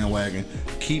control bandwagon.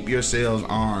 Keep yourselves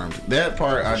armed. That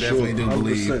part I definitely do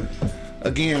believe. 100%.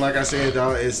 Again, like I said,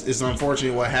 dog, it's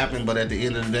unfortunate what happened, but at the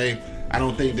end of the day, I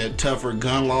don't think that tougher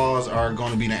gun laws are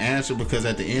going to be the answer, because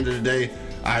at the end of the day,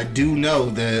 I do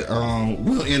know that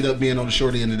we'll end up being on the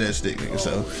short end of that stick, nigga.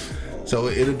 So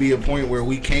it'll be a point where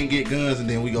we can't get guns, and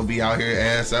then we gonna be out here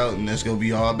ass out, and that's gonna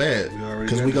be all bad.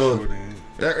 Because we go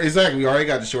exactly, we already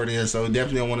got the short end, so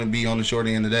definitely don't want to be on the short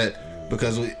end of that,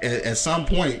 because at some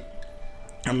point,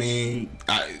 I mean,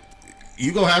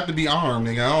 you gonna have to be armed,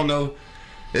 nigga. I don't know.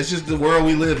 It's just the world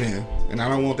we live in, and I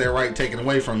don't want that right taken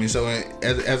away from me. So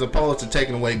as opposed to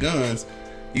taking away guns,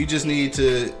 you just need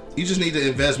to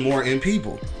invest more in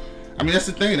people. I mean, that's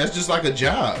the thing. That's just like a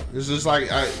job. It's just like,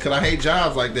 cause I hate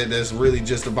jobs like that. That's really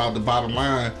just about the bottom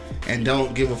line and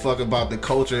don't give a fuck about the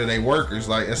culture of their workers.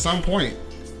 Like, at some point,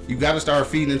 you got to start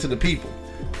feeding into the people.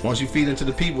 Once you feed into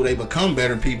the people, they become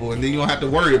better people, and then you don't have to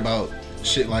worry about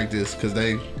shit like this, cause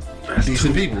they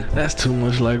decent people. That's too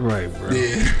much like right, bro.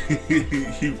 Yeah,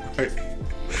 you right.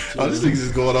 Oh, this nigga's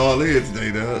just going all in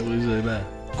today, dog. What is that now?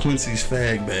 Quincy's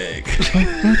fag bag.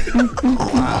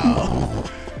 Wow.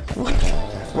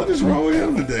 What is wrong with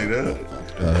him today, dog?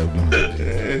 I have no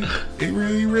idea. He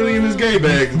really in his gay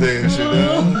bag today and shit, dog. I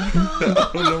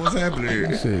don't know what's happening I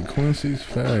here. said Quincy's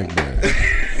fag bag.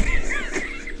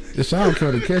 It sounds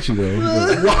kind of catchy though.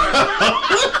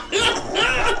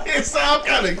 It sounds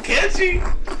kind of catchy.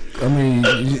 I mean,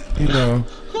 you know,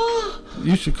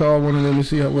 you should call one of them and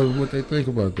see what they think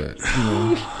about that. You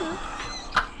know,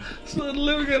 So the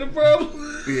liver got a problem.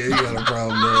 Yeah, you got a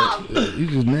problem, dog. you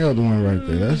just nailed the one right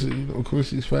there. That's, you know,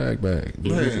 Quincy's fag bag.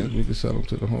 Man. We can sell them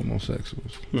to the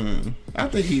homosexuals. I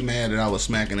think he mad that I was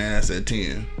smacking ass at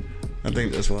 10. I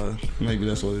think that's why. Maybe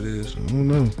that's what it is. I don't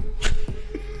know,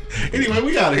 Anyway,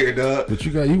 we out of here, dog. but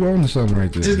you on to something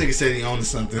right there. This nigga said he owns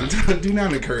something. Do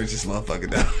not encourage this motherfucker,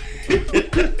 dog.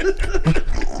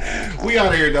 We out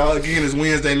of here, dog. Again, it's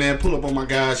Wednesday, man. Pull up on my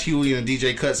guys, Huey and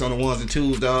DJ Cuts on the ones and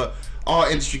twos, dog. All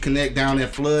Industry Connect down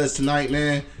at Floods tonight,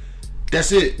 man.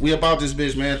 That's it. We about this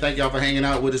bitch, man. Thank y'all for hanging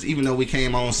out with us, even though we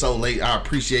came on so late. I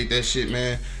appreciate that shit,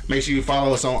 man. Make sure you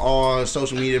follow us on all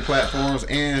social media platforms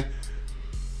and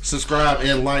subscribe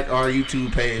and like our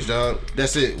YouTube page, dog.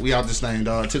 That's it. We out this thing,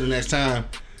 dog. Till the next time,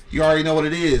 you already know what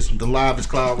it is. The Live is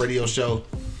Cloud radio show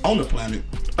on the planet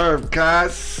Earth,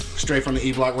 guys. Straight from the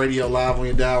E-Block Radio live on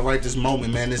your dial right this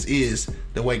moment, man. This is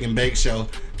the Wake and Bake Show.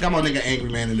 Got my nigga Angry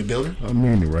Man in the building. I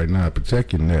mean it right now.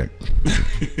 Protect your neck.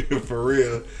 For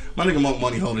real. My nigga Monk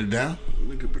Money hold it down.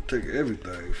 Nigga protect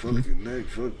everything. Fuck your neck,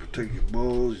 fuck protect your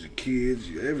balls, your kids,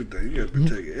 your everything. You gotta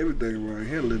protect everything around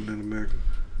here living in America.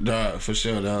 Dog, for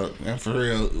sure, dog. And for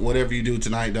real, whatever you do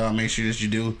tonight, dog, make sure that you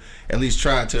do at least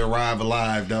try to arrive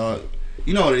alive, dog.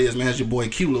 You know what it is, man. It's your boy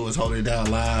Q Lewis holding it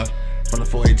down live from the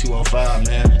 48205,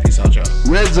 man. Peace out, y'all.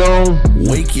 Red Zone.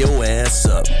 Wake your ass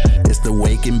up. It's the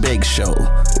Wake and Bake Show,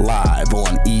 live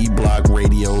on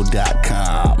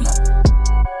eblockradio.com.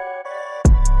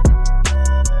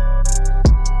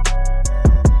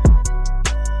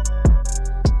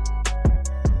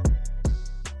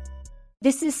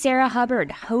 This is Sarah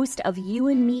Hubbard, host of You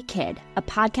and Me Kid, a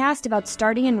podcast about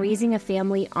starting and raising a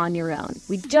family on your own.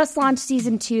 We just launched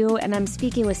season 2, and I'm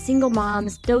speaking with single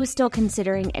moms, those still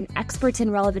considering, and experts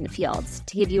in relevant fields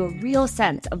to give you a real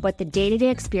sense of what the day-to-day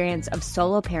experience of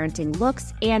solo parenting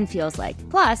looks and feels like.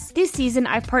 Plus, this season,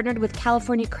 I've partnered with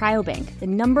California Cryobank, the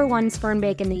 #1 sperm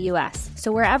bank in the U.S.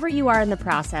 So wherever you are in the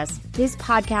process, this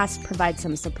podcast provides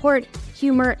some support,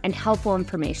 humor, and helpful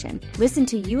information. Listen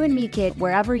to You and Me Kid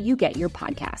wherever you get your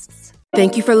podcasts.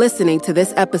 Thank you for listening to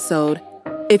this episode.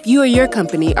 If you or your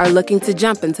company are looking to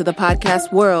jump into the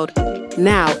podcast world,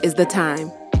 now is the time.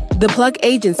 The Plug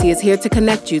Agency is here to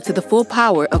connect you to the full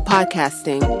power of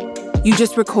podcasting. You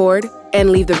just record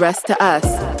and leave the rest to us.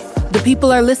 The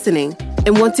people are listening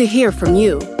and want to hear from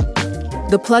you.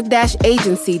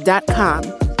 theplug-agency.com.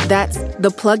 That's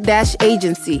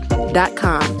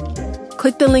theplug-agency.com.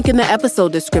 Click the link in the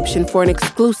episode description for an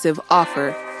exclusive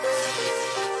offer.